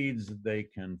creeds, they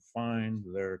can find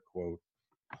their, quote,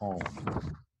 home.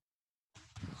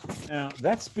 Now,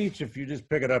 that speech, if you just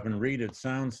pick it up and read it,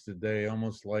 sounds today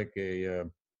almost like it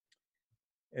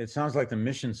sounds like the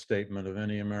mission statement of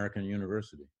any American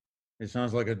university. It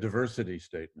sounds like a diversity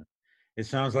statement. It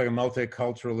sounds like a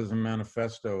multiculturalism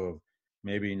manifesto of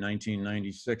maybe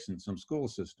 1996 in some school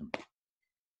system.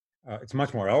 It's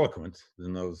much more eloquent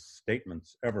than those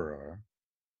statements ever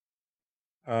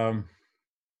are.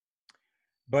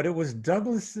 But it was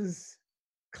Douglass's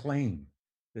claim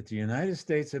that the United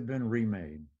States had been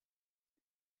remade,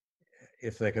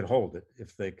 if they could hold it,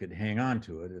 if they could hang on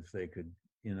to it, if they could,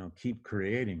 keep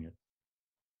creating it,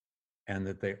 and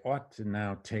that they ought to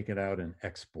now take it out and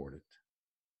export it.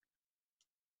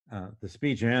 The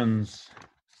speech ends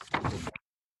with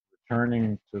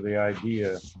returning to the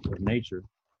idea of nature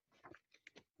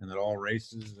and that all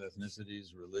races,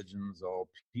 ethnicities, religions, all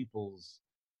peoples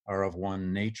are of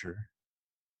one nature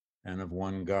and of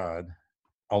one God.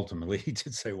 Ultimately, he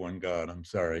did say one God, I'm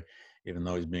sorry, even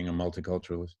though he's being a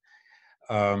multiculturalist.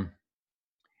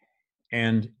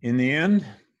 And in the end,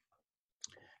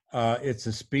 it's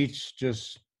a speech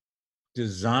just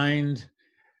designed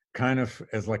kind of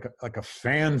as like a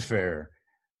fanfare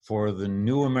for the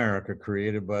new America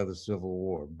created by the Civil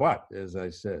War. But as I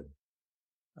said,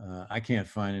 I can't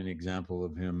find an example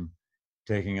of him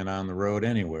taking it on the road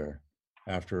anywhere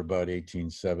after about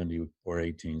 1870 or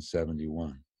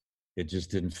 1871. It just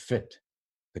didn't fit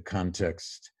the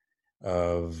context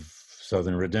of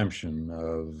Southern redemption,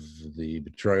 of the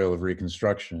betrayal of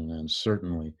Reconstruction, and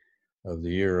certainly of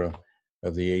the era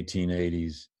of the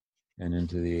 1880s and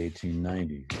into the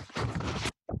 1890s.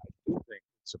 I do think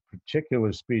it's a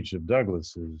particular speech of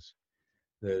Douglas's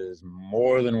that is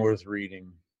more than worth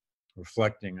reading,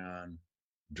 reflecting on,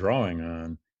 drawing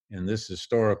on in this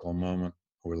historical moment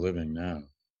we're living now.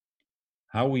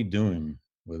 How are we doing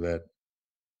with that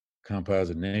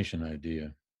composite nation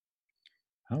idea?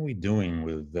 How are we doing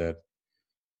with that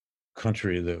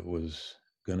country that was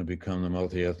going to become the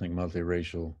multi-ethnic,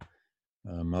 multiracial,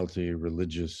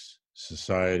 multi-religious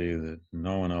society that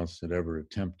no one else had ever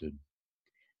attempted?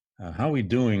 How are we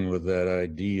doing with that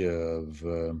idea of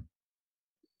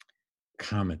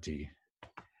comity,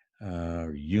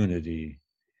 unity?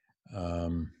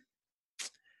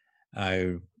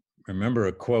 I remember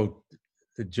a quote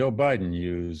that Joe Biden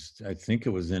used. I think it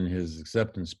was in his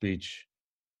acceptance speech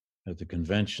at the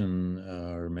convention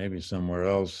or maybe somewhere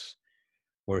else,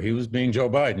 where he was being Joe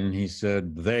Biden. He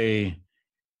said, "They,"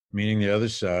 meaning the other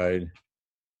side,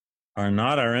 "are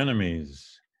not our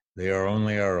enemies. They are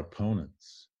only our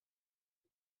opponents."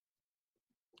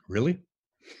 Really?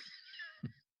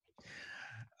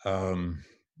 Are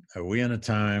we in a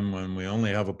time when we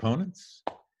only have opponents,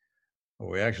 or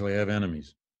we actually have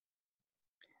enemies?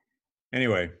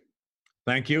 Anyway,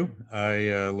 thank you.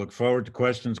 I look forward to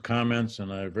questions, comments,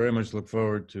 and I very much look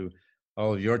forward to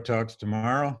all of your talks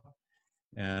tomorrow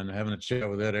and having a chat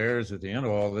with Ed Ayers at the end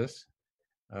of all this.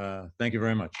 Thank you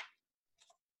very much.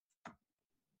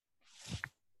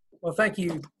 Well, thank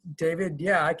you, David.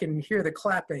 Yeah, I can hear the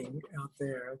clapping out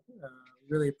there.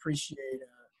 Really appreciate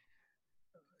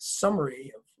a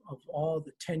summary of all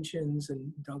the tensions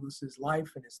in Douglas's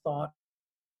life and his thought.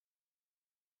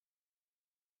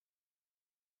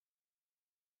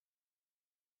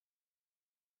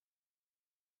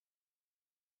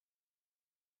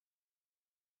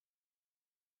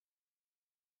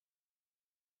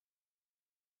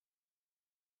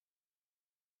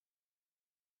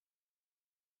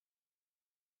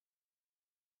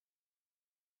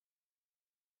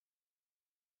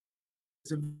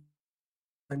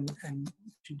 And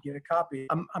should get a copy.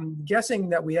 I'm guessing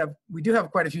that we do have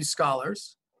quite a few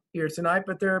scholars here tonight,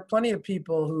 but there are plenty of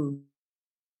people who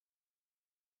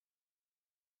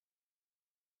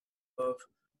of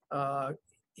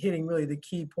hitting really the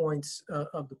key points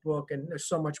of the book, and there's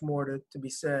so much more to be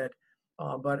said.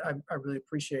 But I really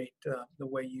appreciate the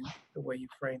way you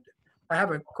framed it. I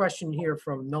have a question here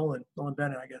from Nolan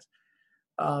Bennett, I guess.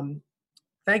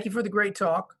 Thank you for the great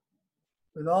talk.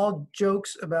 With all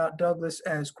jokes about Douglas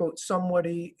as, quote,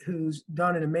 somebody who's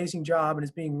done an amazing job and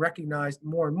is being recognized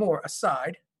more and more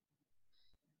aside,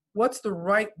 what's the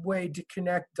right way to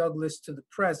connect Douglas to the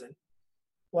present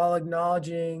while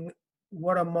acknowledging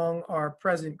what among our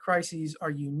present crises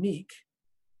are unique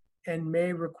and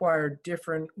may require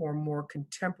different or more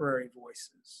contemporary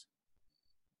voices?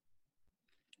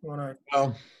 Well,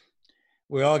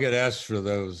 we all get asked for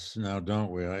those now,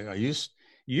 don't we?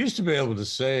 You used to be able to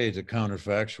say to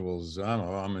counterfactuals,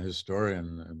 I'm a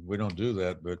historian. We don't do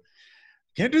that, but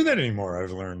can't do that anymore,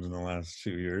 I've learned in the last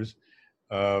few years.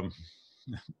 Ed,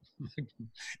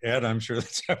 I'm sure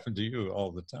that's happened to you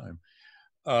all the time.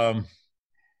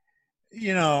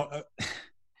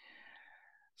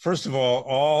 First of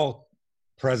all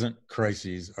present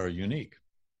crises are unique.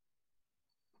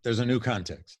 There's a new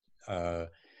context.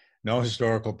 No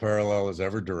historical parallel is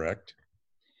ever direct.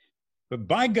 But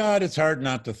by God, it's hard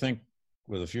not to think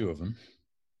with a few of them.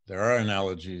 There are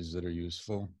analogies that are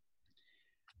useful.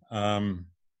 In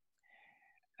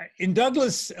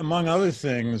Douglas, among other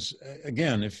things,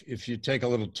 again, if you take a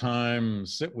little time,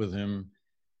 sit with him,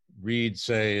 read,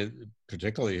 say,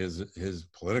 particularly his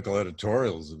political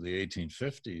editorials of the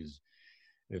 1850s,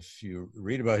 if you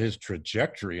read about his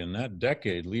trajectory in that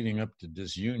decade leading up to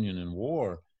disunion and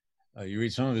war, you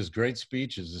read some of his great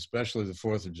speeches, especially the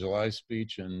 4th of July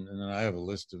speech, and then I have a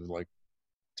list of like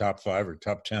top 5 or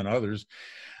top 10 others,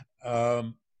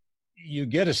 you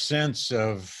get a sense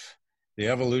of the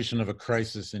evolution of a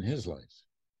crisis in his life,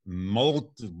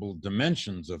 multiple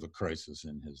dimensions of a crisis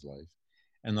in his life,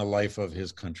 and the life of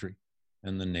his country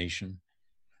and the nation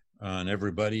and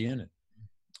everybody in it.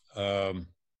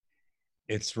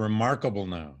 It's remarkable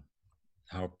now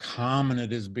how common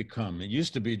it has become. It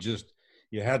used to be just,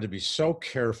 you had to be so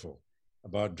careful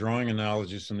about drawing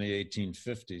analogies from the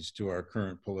 1850s to our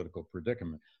current political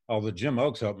predicament. Although Jim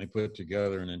Oakes helped me put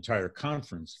together an entire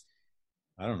conference,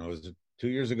 I don't know, was it 2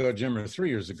 years ago, Jim, or 3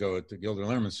 years ago at the Gilder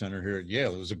Lehrman Center here at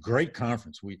Yale? It was a great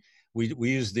conference. We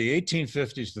used the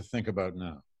 1850s to think about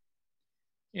now.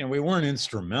 You know, we weren't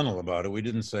instrumental about it. We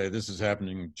didn't say this is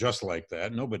happening just like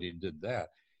that. Nobody did that.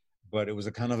 But it was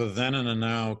a kind of a then and a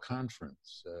now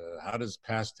conference. How do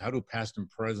past and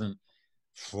present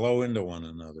flow into one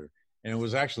another? And it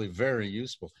was actually very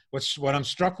useful. What I'm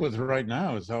struck with right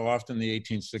now is how often the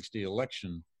 1860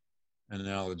 election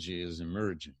analogy is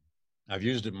emerging. I've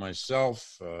used it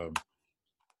myself.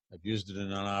 I've used it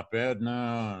in an op-ed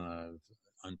now,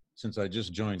 and since I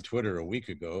just joined Twitter a week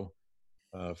ago,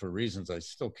 for reasons I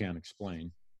still can't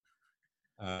explain.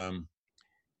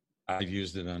 I've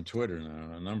used it on Twitter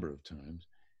now a number of times.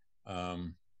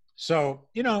 So,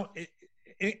 you know,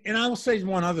 and I will say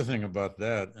one other thing about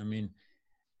that. I mean,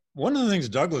 one of the things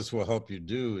Douglas will help you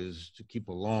do is to keep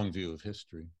a long view of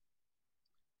history.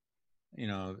 You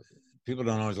know, people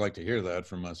don't always like to hear that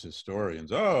from us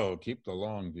historians. Oh, keep the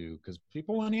long view, because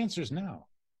people want answers now.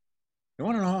 They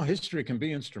want to know how history can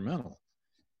be instrumental.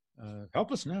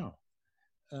 Help us now.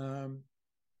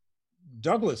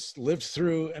 Douglas lived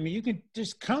through, I mean, you can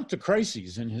just count the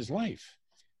crises in his life.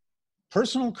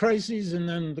 Personal crises, and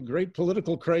then the great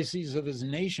political crises of his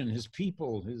nation, his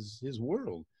people, his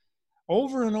world,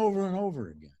 over and over and over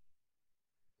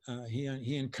again.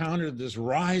 He encountered this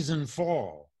rise and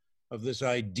fall of this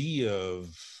idea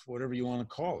of whatever you want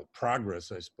to call it,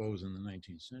 progress, I suppose, in the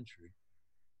 19th century,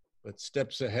 but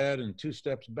steps ahead and 2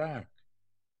 steps back.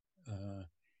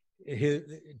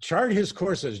 Chart his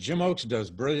course, as Jim Oakes does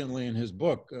brilliantly in his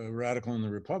book, Radical and the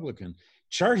Republican,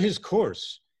 chart his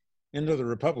course into the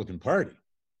Republican Party.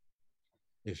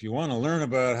 If you want to learn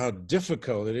about how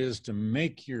difficult it is to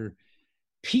make your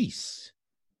peace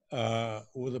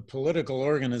with a political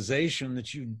organization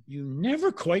that you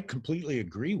never quite completely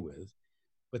agree with,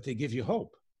 but they give you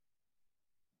hope.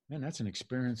 Man, that's an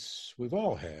experience we've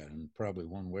all had, and probably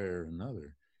one way or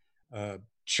another.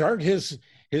 Chart his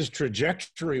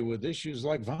trajectory with issues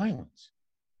like violence,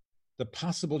 the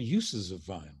possible uses of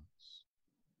violence,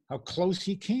 how close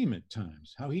he came at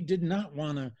times, how he did not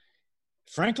want to,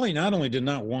 frankly, not only did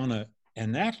not want to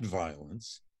enact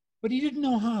violence, but he didn't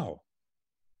know how.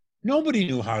 Nobody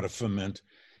knew how to foment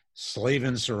slave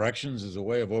insurrections as a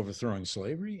way of overthrowing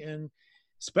slavery, and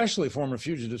especially former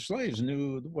fugitive slaves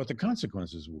knew what the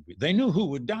consequences would be. They knew who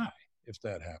would die if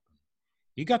that happened.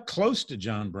 He got close to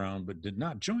John Brown, but did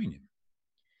not join him.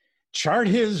 Chart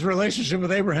his relationship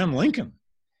with Abraham Lincoln,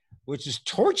 which is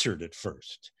tortured at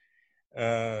first,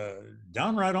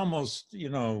 downright almost, you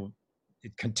know,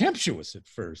 contemptuous at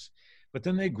first, but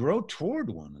then they grow toward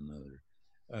one another.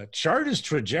 Chart his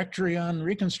trajectory on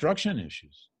Reconstruction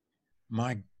issues.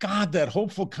 My God, that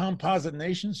hopeful composite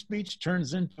nation speech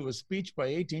turns into a speech by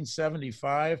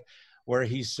 1875 where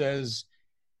he says,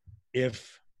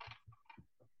 if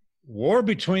war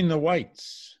between the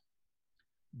whites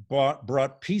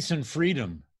brought peace and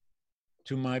freedom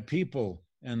to my people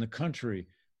and the country,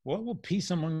 what will peace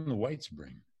among the whites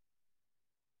bring?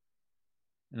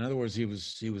 In other words, he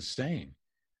was saying,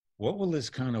 what will this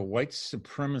kind of white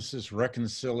supremacist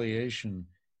reconciliation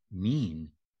mean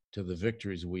to the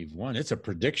victories we've won? It's a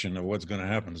prediction of what's going to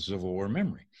happen to Civil War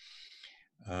memory.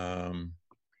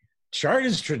 Chart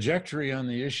his trajectory on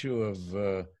the issue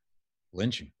of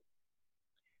lynching.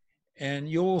 And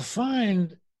you'll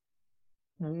find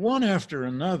one after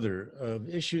another of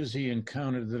issues he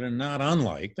encountered that are not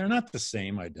unlike, they're not the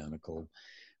same, identical,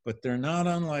 but they're not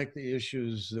unlike the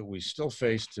issues that we still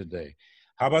face today.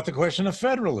 How about the question of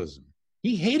federalism?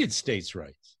 He hated states'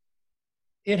 rights.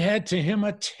 It had to him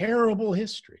a terrible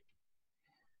history.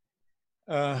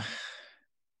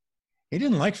 He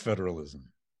didn't like federalism,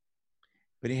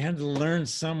 but he had to learn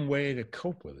some way to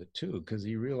cope with it too, because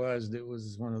he realized it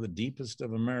was one of the deepest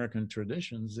of American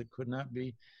traditions that could not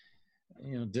be,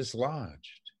 you know,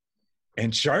 dislodged.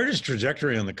 And chart his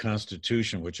trajectory on the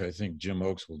Constitution, which I think Jim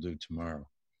Oakes will do tomorrow.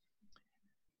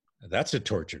 That's a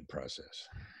tortured process.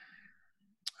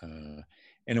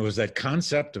 And it was that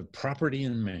concept of property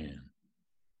in man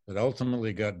that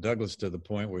ultimately got Douglas to the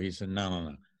point where he said,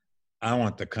 no, I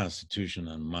want the Constitution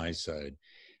on my side.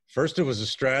 First, it was a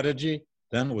strategy.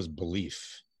 then was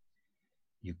belief.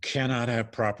 You cannot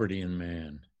have property in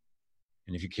man.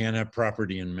 And if you can't have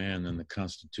property in man, then the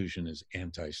Constitution is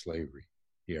anti-slavery,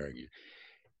 he argued.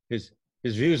 His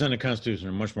views on the Constitution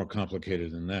are much more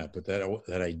complicated than that, but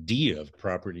that idea of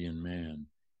property in man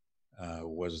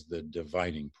was the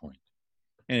dividing point.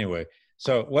 Anyway,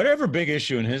 so whatever big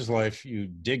issue in his life you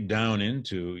dig down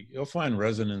into, you'll find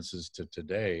resonances to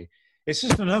today. It's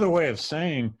just another way of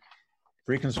saying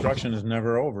Reconstruction is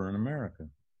never over in America.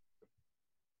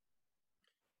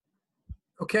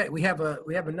 Okay, we have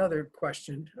another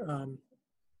question.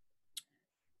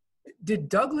 Did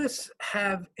Douglass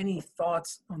have any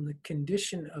thoughts on the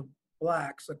condition of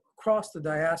Blacks across the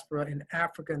diaspora in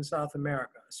Africa and South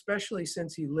America, especially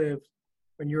since he lived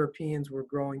when Europeans were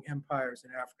growing empires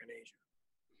in Africa and Asia?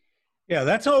 Yeah,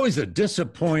 that's always a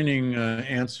disappointing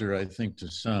answer, I think, to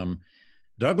some.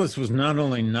 Douglass was not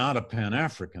only not a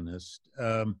Pan-Africanist,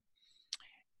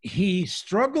 he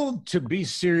struggled to be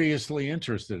seriously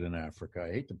interested in Africa.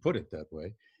 I hate to put it that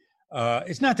way.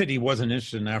 It's not that he wasn't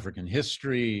interested in African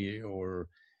history or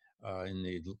in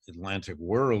the Atlantic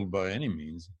world by any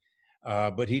means,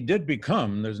 but he did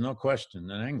become, there's no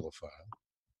question, an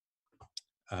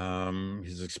Anglophile.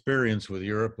 His experience with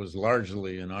Europe was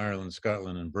largely in Ireland,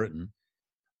 Scotland, and Britain,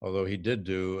 although he did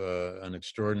do an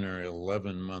extraordinary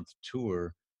 11-month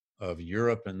tour of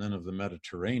Europe and then of the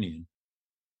Mediterranean,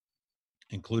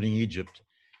 including Egypt,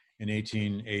 in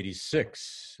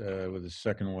 1886 with his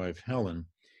second wife, Helen.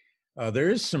 There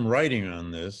is some writing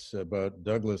on this about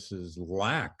Douglass's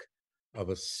lack of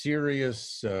a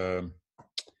serious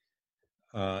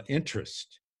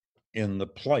interest in the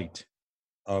plight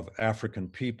of African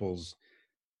peoples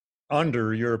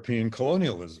under European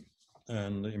colonialism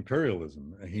and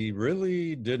imperialism. He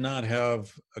really did not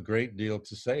have a great deal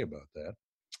to say about that.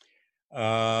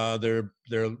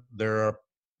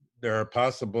 There are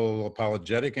possible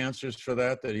apologetic answers for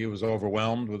that he was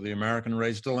overwhelmed with the American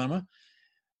race dilemma,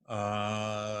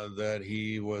 that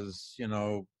he was,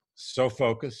 so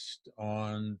focused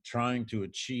on trying to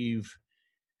achieve,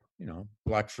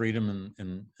 Black freedom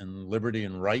and liberty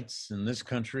and rights in this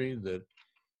country that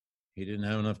he didn't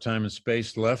have enough time and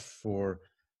space left for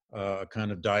a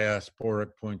kind of diasporic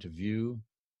point of view.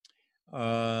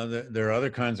 There are other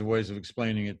kinds of ways of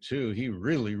explaining it too. He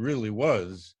really, really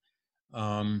was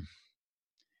an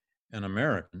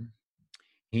American.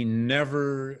 He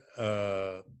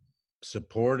never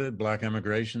supported Black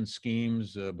immigration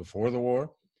schemes before the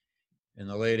war. In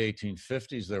the late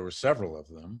 1850s, there were several of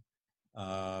them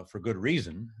for good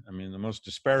reason. I mean, the most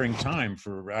despairing time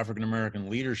for African-American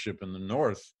leadership in the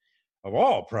North of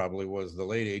all probably was the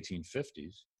late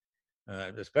 1850s,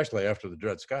 especially after the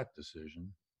Dred Scott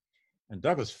decision. And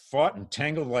Douglass fought and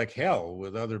tangled like hell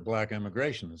with other Black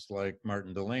immigrationists like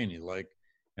Martin Delany, like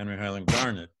Henry Highland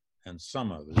Garnet, and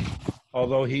some others,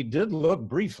 although he did look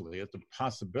briefly at the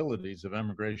possibilities of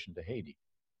emigration to Haiti.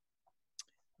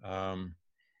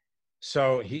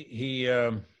 So he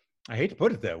I hate to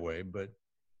put it that way, but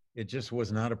it just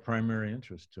was not a primary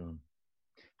interest to him.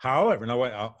 However,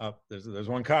 there's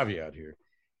one caveat here.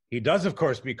 He does, of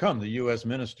course, become the U.S.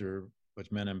 minister,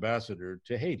 which meant ambassador,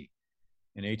 to Haiti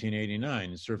in 1889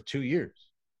 and served 2 years,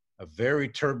 a very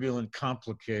turbulent,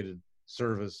 complicated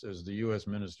service as the U.S.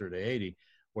 minister to Haiti,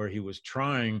 where he was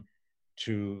trying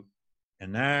to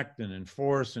enact and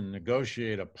enforce and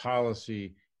negotiate a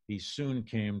policy he soon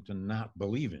came to not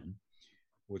believe in,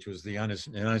 which was the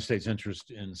United States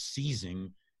interest in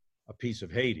seizing a piece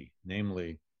of Haiti,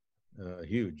 namely a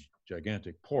huge,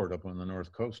 gigantic port up on the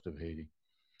north coast of Haiti.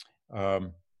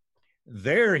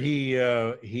 There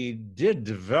he did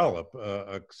develop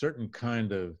a certain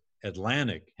kind of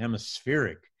Atlantic,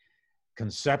 hemispheric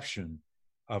conception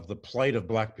of the plight of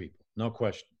Black people, no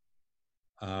question.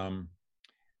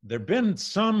 There have been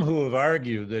some who have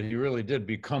argued that he really did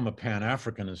become a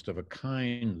Pan-Africanist of a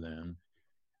kind then.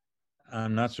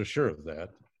 I'm not so sure of that.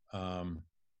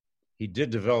 He did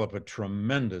develop a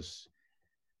tremendous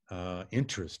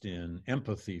interest in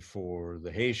empathy for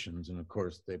the Haitians, and of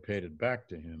course they paid it back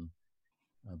to him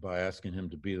by asking him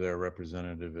to be their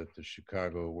representative at the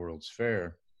Chicago World's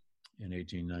Fair in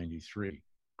 1893.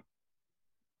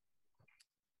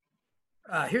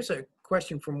 Here's a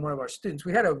question from one of our students.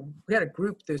 We had a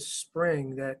group this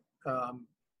spring that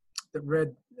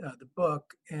read the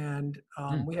book, and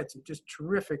we had some just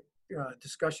terrific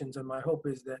discussions. And my hope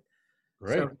is that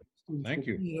great. Thank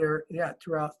you. Be here,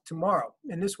 throughout tomorrow.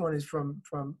 And this one is from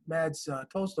Mads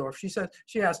Tolsdorf.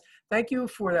 She asked, "Thank you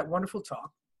for that wonderful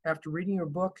talk. After reading your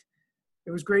book,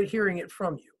 it was great hearing it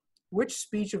from you. Which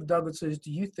speech of Douglass's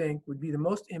do you think would be the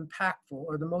most impactful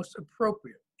or the most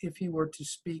appropriate if he were to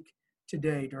speak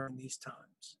today during these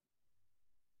times?"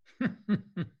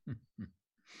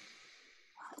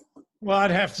 Well,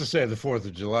 I'd have to say the 4th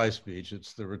of July speech.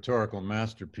 It's the rhetorical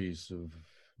masterpiece of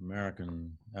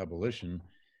American abolition.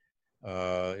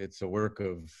 It's a work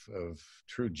of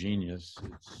true genius.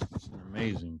 It's an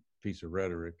amazing piece of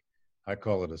rhetoric. I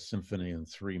call it a symphony in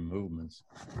 3 movements.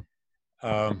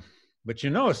 But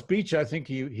a speech I think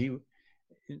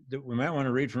that we might want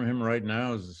to read from him right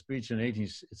now is a speech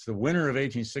it's the winter of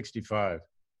 1865.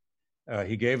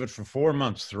 He gave it for 4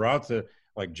 months throughout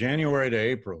like January to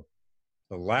April,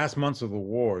 the last months of the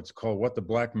war. It's called What the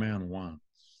Black Man Wants.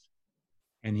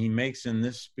 And he makes in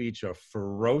this speech a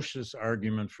ferocious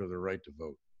argument for the right to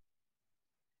vote.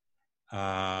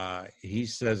 He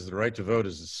says the right to vote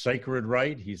is a sacred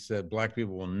right. He said black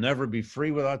people will never be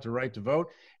free without the right to vote.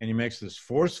 And he makes this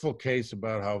forceful case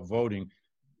about how voting,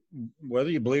 whether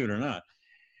you believe it or not,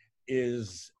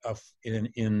 is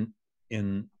in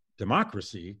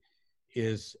democracy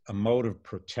is a mode of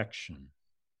protection.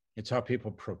 It's how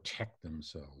people protect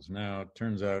themselves. Now, it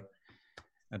turns out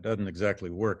that doesn't exactly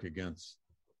work against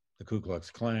the Ku Klux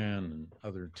Klan and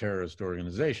other terrorist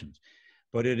organizations.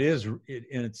 But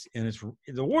the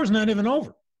war's not even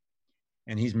over.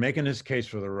 And he's making his case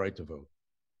for the right to vote,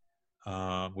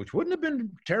 which wouldn't have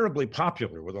been terribly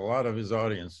popular with a lot of his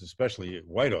audience, especially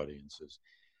white audiences.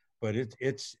 But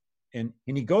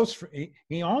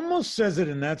he almost says it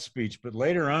in that speech, but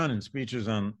later on in speeches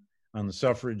on the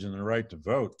suffrage and the right to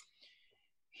vote,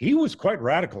 he was quite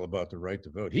radical about the right to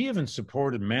vote. He even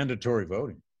supported mandatory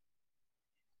voting.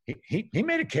 He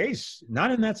made a case,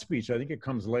 not in that speech, I think it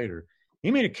comes later.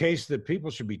 He made a case that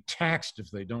people should be taxed if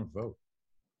they don't vote.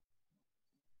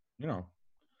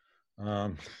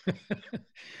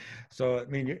 So, I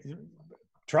mean,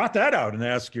 trot that out and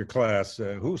ask your class,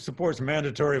 who supports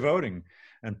mandatory voting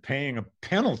and paying a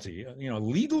penalty,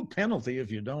 legal penalty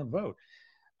if you don't vote.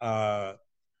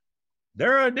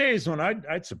 There are days when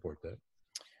I'd support that.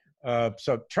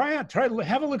 So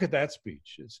have a look at that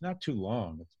speech. It's not too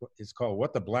long. It's called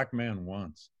What the Black Man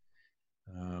Wants,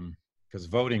 because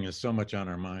voting is so much on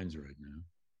our minds right now.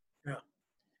 Yeah.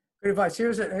 Good advice.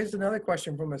 Here's another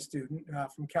question from a student,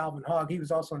 from Calvin Hogg. He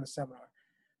was also in the seminar.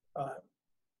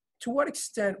 To what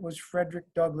extent was Frederick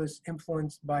Douglass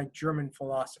influenced by German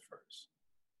philosophers?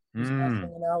 Was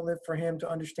nothing an outlet for him to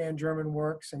understand German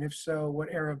works? And if so, what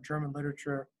era of German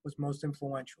literature was most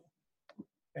influential?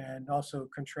 And also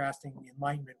contrasting the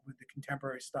Enlightenment with the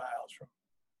contemporary styles from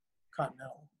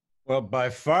Continental. Well, by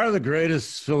far the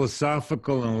greatest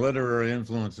philosophical and literary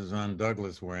influences on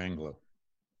Douglass were Anglo.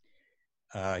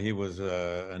 He was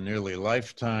a nearly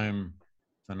lifetime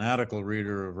fanatical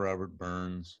reader of Robert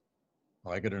Burns.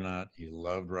 Like it or not, he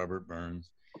loved Robert Burns.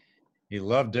 He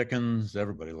loved Dickens.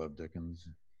 Everybody loved Dickens.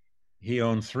 He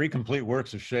owned 3 complete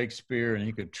works of Shakespeare, and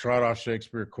he could trot off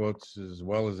Shakespeare quotes as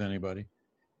well as anybody,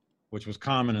 which was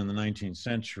common in the 19th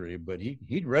century, but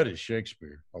he'd read his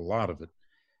Shakespeare, a lot of it.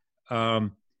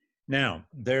 Now,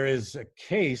 there is a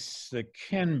case that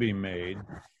can be made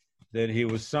that he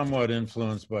was somewhat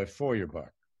influenced by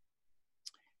Feuerbach.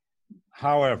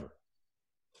 However,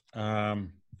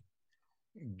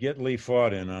 get Lee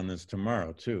Faught in on this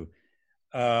tomorrow, too.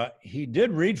 He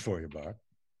did read Feuerbach.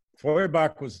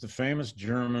 Feuerbach was the famous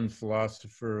German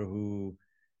philosopher who,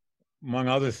 among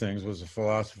other things, was a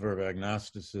philosopher of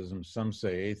agnosticism, some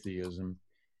say atheism.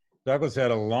 Douglass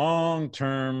had a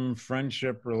long-term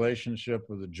friendship relationship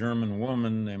with a German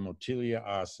woman named Ottilia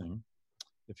Assing.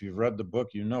 If you've read the book,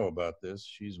 you know about this.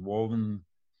 She's woven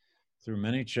through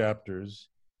many chapters.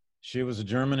 She was a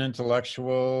German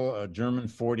intellectual, a German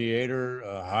 48er,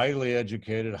 a highly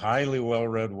educated, highly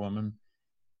well-read woman.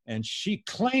 And she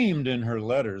claimed in her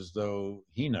letters, though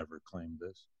he never claimed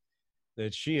this,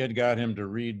 that she had got him to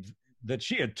read, that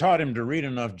she had taught him to read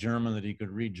enough German that he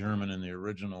could read German in the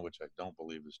original, which I don't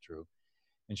believe is true.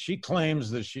 And she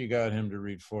claims that she got him to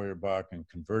read Feuerbach and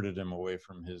converted him away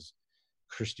from his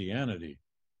Christianity,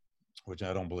 which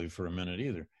I don't believe for a minute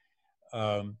either.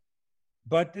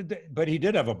 But he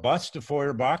did have a bust of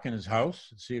Feuerbach in his house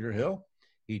at Cedar Hill.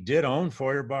 He did own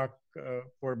Feuerbach's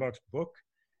book.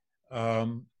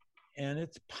 And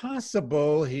it's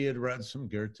possible he had read some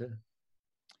Goethe,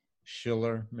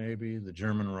 Schiller, maybe, the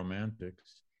German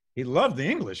Romantics. He loved the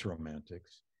English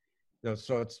Romantics.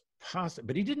 So it's possible,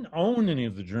 but he didn't own any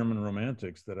of the German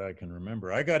Romantics that I can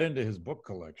remember. I got into his book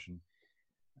collection.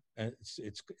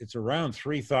 It's around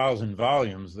 3,000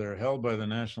 volumes. They're held by the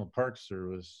National Park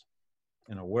Service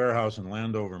in a warehouse in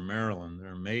Landover, Maryland.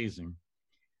 They're amazing.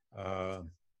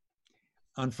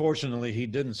 Unfortunately, he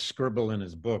didn't scribble in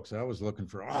his books. I was looking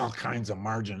for all kinds of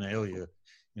marginalia,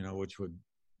 which would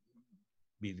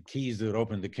be the keys that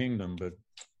opened the kingdom, but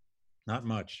not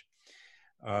much.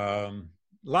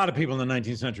 lot of people in the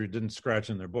 19th century didn't scratch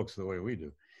in their books the way we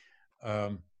do.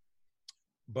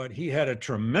 But he had a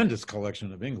tremendous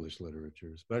collection of English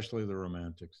literature, especially the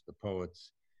Romantics, the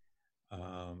poets,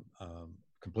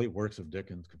 complete works of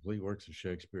Dickens, complete works of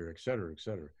Shakespeare, et cetera, et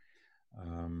cetera.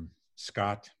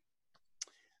 Scott.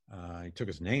 He took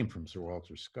his name from Sir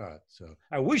Walter Scott. So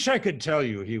I wish I could tell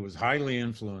you he was highly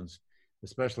influenced,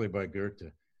 especially by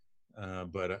Goethe,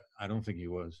 but I don't think he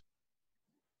was.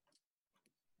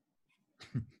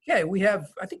 Okay,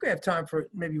 I think we have time for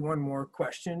maybe one more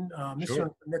question. This Sure.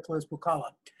 one from Nicholas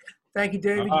Bukala. Thank you,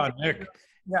 David. Nick,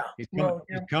 Yeah.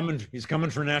 he's coming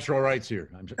for natural rights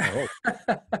here. I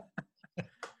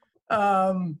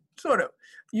hope. Sort of.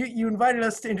 You invited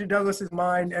us to enter Douglas's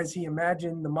mind as he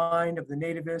imagined the mind of the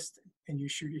nativist, and you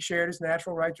shared his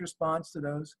natural rights response to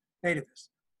those nativists.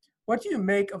 What do you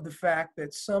make of the fact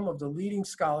that some of the leading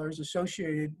scholars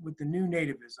associated with the new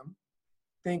nativism,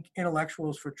 think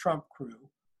intellectuals for Trump crew,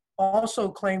 also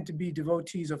claim to be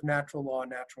devotees of natural law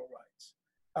and natural rights?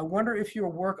 I wonder if your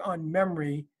work on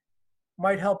memory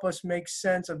might help us make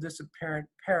sense of this apparent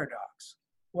paradox.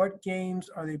 What games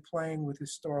are they playing with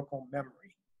historical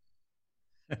memory?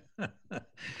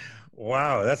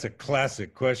 Wow, that's a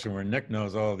classic question where Nick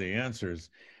knows all the answers.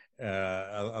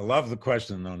 I love the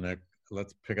question though, Nick.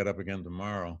 Let's pick it up again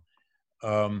tomorrow.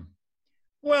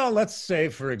 Well, let's say,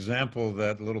 for example,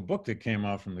 that little book that came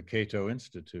out from the Cato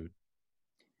Institute.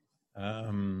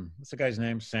 What's the guy's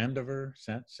name? Sandover?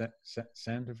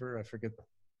 Sandover? I forget.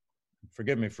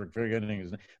 Forgive me for forgetting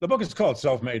his name. The book is called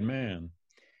Self-Made Man.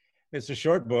 It's a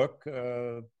short book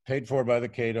paid for by the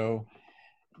Cato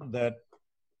that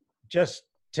just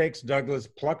takes Douglas,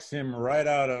 plucks him right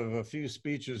out of a few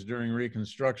speeches during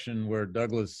Reconstruction where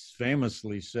Douglas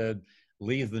famously said,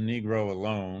 "Leave the Negro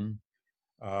alone,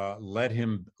 let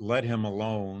him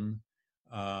alone,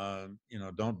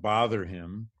 don't bother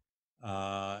him,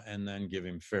 and then give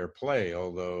him fair play."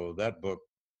 Although that book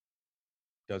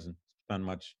doesn't spend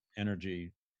much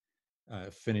energy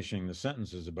finishing the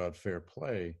sentences about fair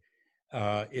play.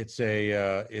 It's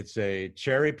a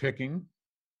cherry picking,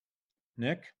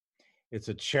 Nick. It's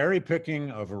a cherry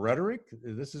picking of rhetoric.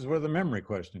 This is where the memory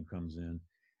question comes in.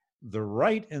 The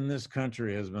right in this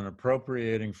country has been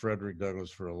appropriating Frederick Douglass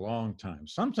for a long time.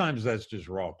 Sometimes that's just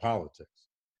raw politics.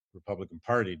 The Republican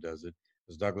Party does it,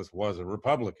 because Douglas was a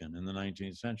Republican in the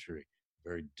 19th century, a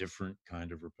very different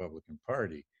kind of Republican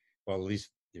Party, well, at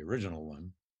least the original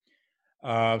one.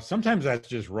 Sometimes that's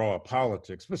just raw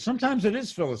politics, but sometimes it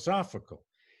is philosophical.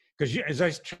 Because as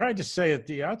I tried to say at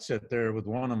the outset there with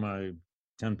one of my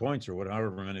 10 points or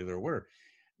however many there were,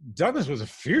 Douglas was a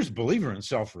fierce believer in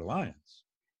self-reliance.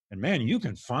 And man, you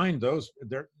can find those,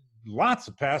 there are lots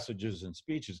of passages and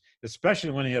speeches,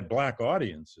 especially when he had Black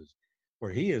audiences,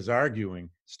 where he is arguing,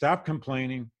 stop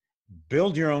complaining,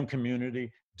 build your own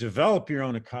community, develop your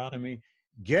own economy,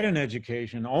 get an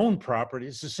education, own property.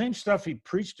 It's the same stuff he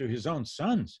preached to his own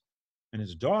sons and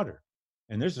his daughter.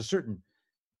 And there's a certain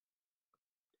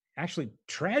actually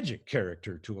tragic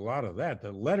character to a lot of that.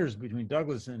 The letters between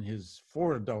Douglas and his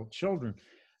 4 adult children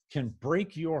can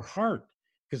break your heart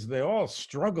because they all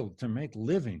struggled to make a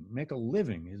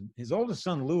living. His oldest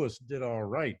son, Louis, did all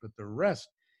right, but the rest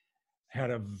had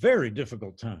a very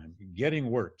difficult time getting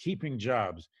work, keeping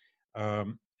jobs.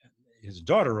 His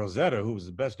daughter, Rosetta, who was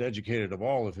the best educated of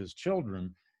all of his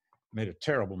children, made a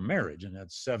terrible marriage and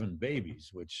had 7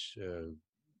 babies, which,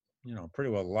 pretty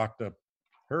well locked up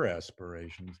her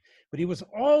aspirations. But he was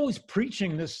always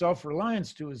preaching this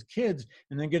self-reliance to his kids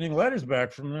and then getting letters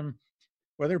back from them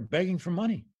where they're begging for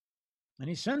money. And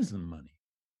he sends them money.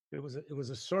 It was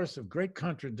a source of great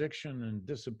contradiction and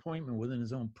disappointment within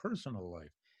his own personal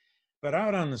life. But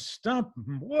out on the stump,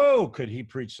 whoa, could he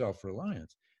preach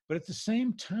self-reliance. But at the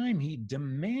same time, he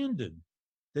demanded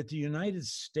that the United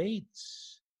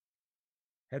States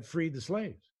had freed the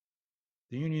slaves.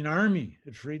 The Union Army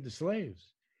had freed the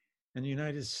slaves. And the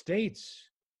United States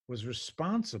was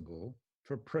responsible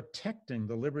for protecting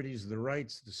the liberties, the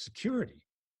rights, the security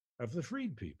of the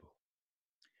freed people.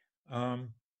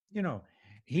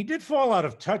 He did fall out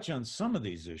of touch on some of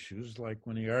these issues, like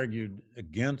when he argued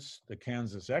against the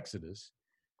Kansas Exodus,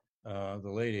 the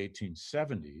late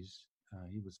 1870s.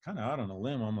 He was kind of out on a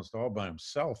limb almost all by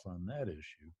himself on that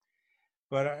issue.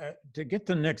 But to get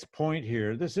the next point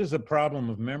here, this is a problem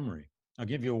of memory. I'll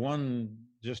give you one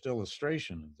just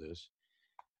illustration of this.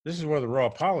 This is where the raw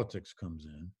politics comes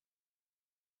in.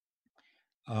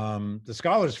 The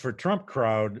Scholars for Trump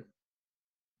crowd,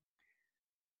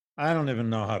 I don't even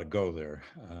know how to go there,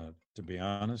 to be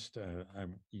honest. I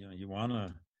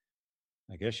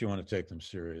guess you want to take them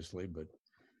seriously, but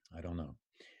I don't know.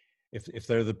 if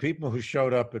they're the people who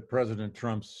showed up at President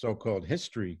Trump's so-called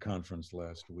history conference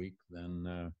last week,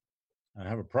 then I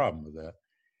have a problem with that.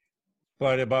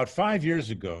 But about 5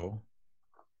 years ago,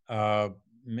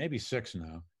 maybe 6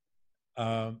 now,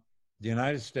 the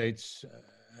United States,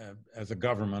 as a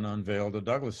government, unveiled a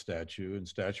Douglas statue in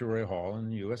Statuary Hall in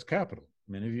the U.S. Capitol.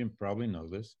 Many of you probably know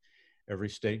this. Every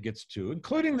state gets 2,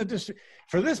 including the district.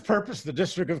 For this purpose, the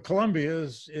District of Columbia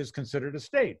is considered a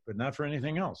state, but not for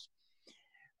anything else.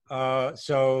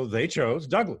 So they chose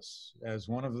Douglas as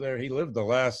one of their, he lived the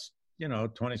last,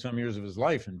 20-some years of his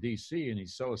life in D.C., and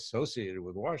he's so associated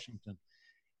with Washington.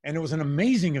 And it was an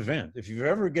amazing event. If you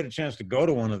ever get a chance to go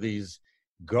to one of these,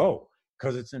 go,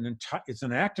 because it's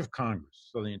an act of Congress.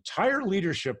 So the entire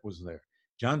leadership was there.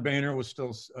 John Boehner was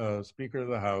still Speaker of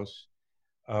the House.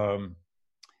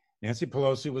 Nancy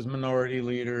Pelosi was minority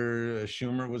leader.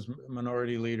 Schumer was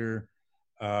minority leader,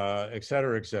 et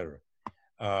cetera, et cetera.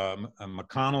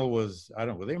 McConnell was,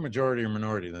 were they majority or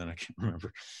minority then? I can't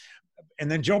remember.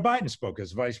 And then Joe Biden spoke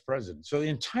as vice president. So the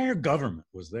entire government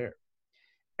was there.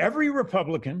 Every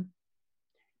Republican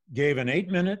gave an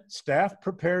 8-minute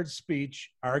staff-prepared speech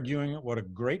arguing what a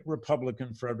great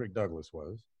Republican Frederick Douglass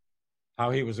was,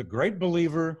 how he was a great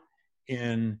believer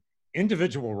in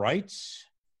individual rights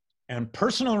and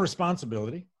personal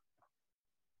responsibility.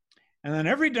 And then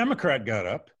every Democrat got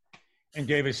up and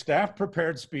gave a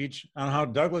staff-prepared speech on how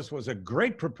Douglass was a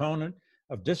great proponent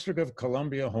of District of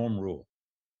Columbia home rule,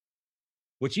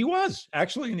 which he was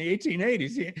actually in the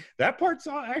 1880s. That part's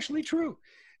actually true.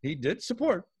 He did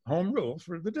support home rule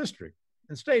for the district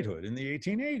and statehood in the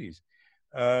 1880s.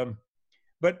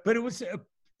 But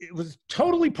it was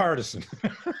totally partisan.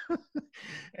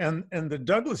 and the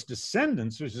Douglas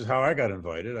descendants, which is how I got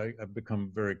invited, I've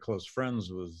become very close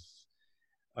friends with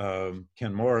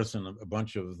Ken Morris and a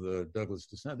bunch of the Douglas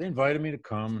descendants. They invited me to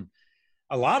come. And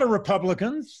a lot of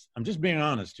Republicans, I'm just being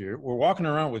honest here, were walking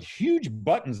around with huge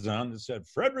buttons on that said,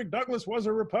 Frederick Douglass was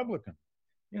a Republican.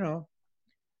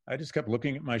 I just kept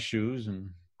looking at my shoes and,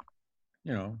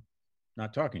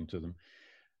 not talking to them.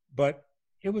 But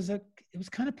it was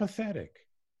kind of pathetic.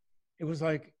 It was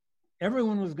like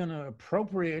everyone was going to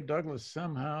appropriate Douglass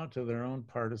somehow to their own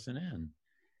partisan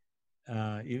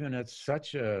end, even at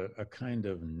such a kind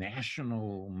of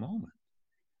national moment.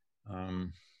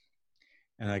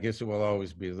 And I guess it will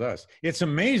always be thus. It's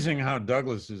amazing how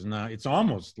Douglass is now, it's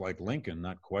almost like Lincoln,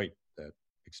 not quite that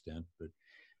extent, but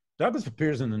Douglass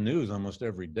appears in the news almost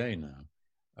every day now.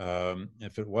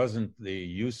 If it wasn't the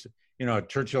use, at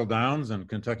Churchill Downs on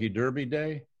Kentucky Derby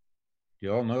Day, do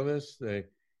you all know this?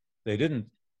 They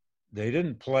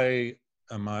didn't play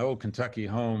My Old Kentucky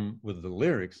Home with the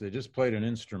lyrics. They just played an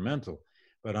instrumental.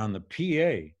 But on the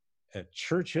PA at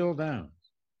Churchill Downs,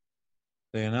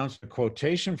 they announced a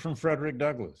quotation from Frederick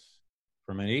Douglass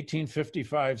from an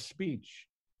 1855 speech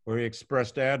where he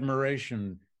expressed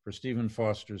admiration for Stephen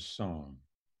Foster's song.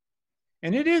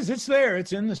 And it's there,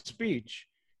 it's in the speech.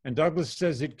 And Douglass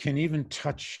says it can even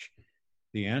touch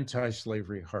the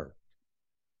anti-slavery heart.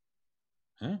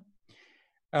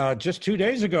 Just 2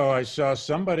 days ago, I saw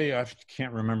somebody, I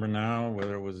can't remember now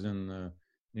whether it was in the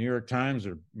New York Times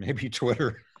or maybe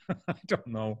Twitter. I don't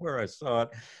know where I saw it,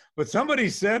 but somebody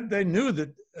said they knew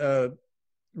that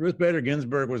Ruth Bader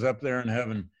Ginsburg was up there and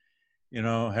having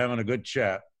a good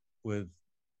chat with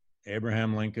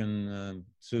Abraham Lincoln,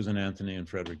 Susan Anthony, and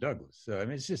Frederick Douglass. So,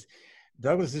 it's just,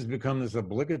 Douglass has become this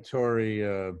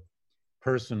obligatory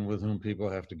person with whom people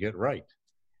have to get right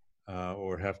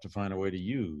or have to find a way to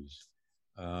use.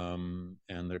 And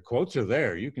their quotes are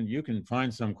there. You can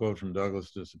find some quote from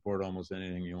Douglass to support almost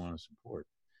anything you want to support.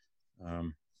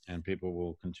 And people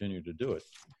will continue to do it.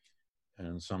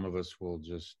 And some of us will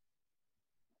just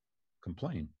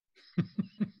complain.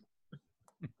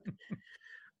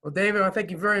 Well, David, I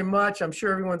thank you very much. I'm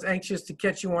sure everyone's anxious to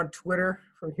catch you on Twitter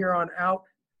from here on out.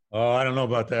 Oh, I don't know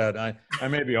about that. I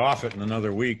may be off it in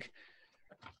another week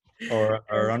or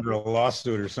under a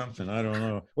lawsuit or something. I don't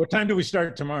know. What time do we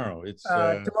start tomorrow? It's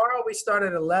tomorrow we start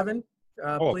at 11.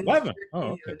 11. Oh,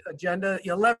 okay. Agenda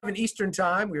 11 Eastern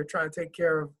time. We are trying to take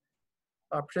care of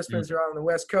participants who are on the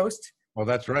West Coast. Oh,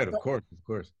 that's right. Of course.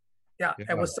 Yeah,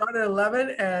 and we'll start at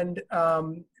 11, and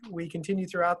we continue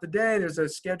throughout the day. There's a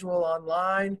schedule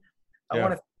online. I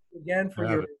want to thank you again for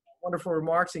your wonderful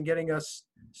remarks and getting us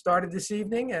started this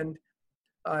evening, and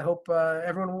I hope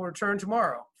everyone will return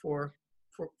tomorrow for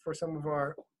some of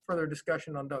our further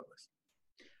discussion on Douglass.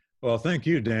 Well, thank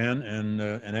you, Dan, and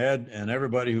Ed, and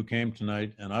everybody who came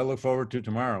tonight, and I look forward to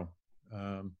tomorrow.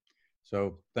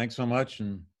 So thanks so much,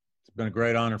 and it's been a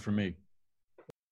great honor for me.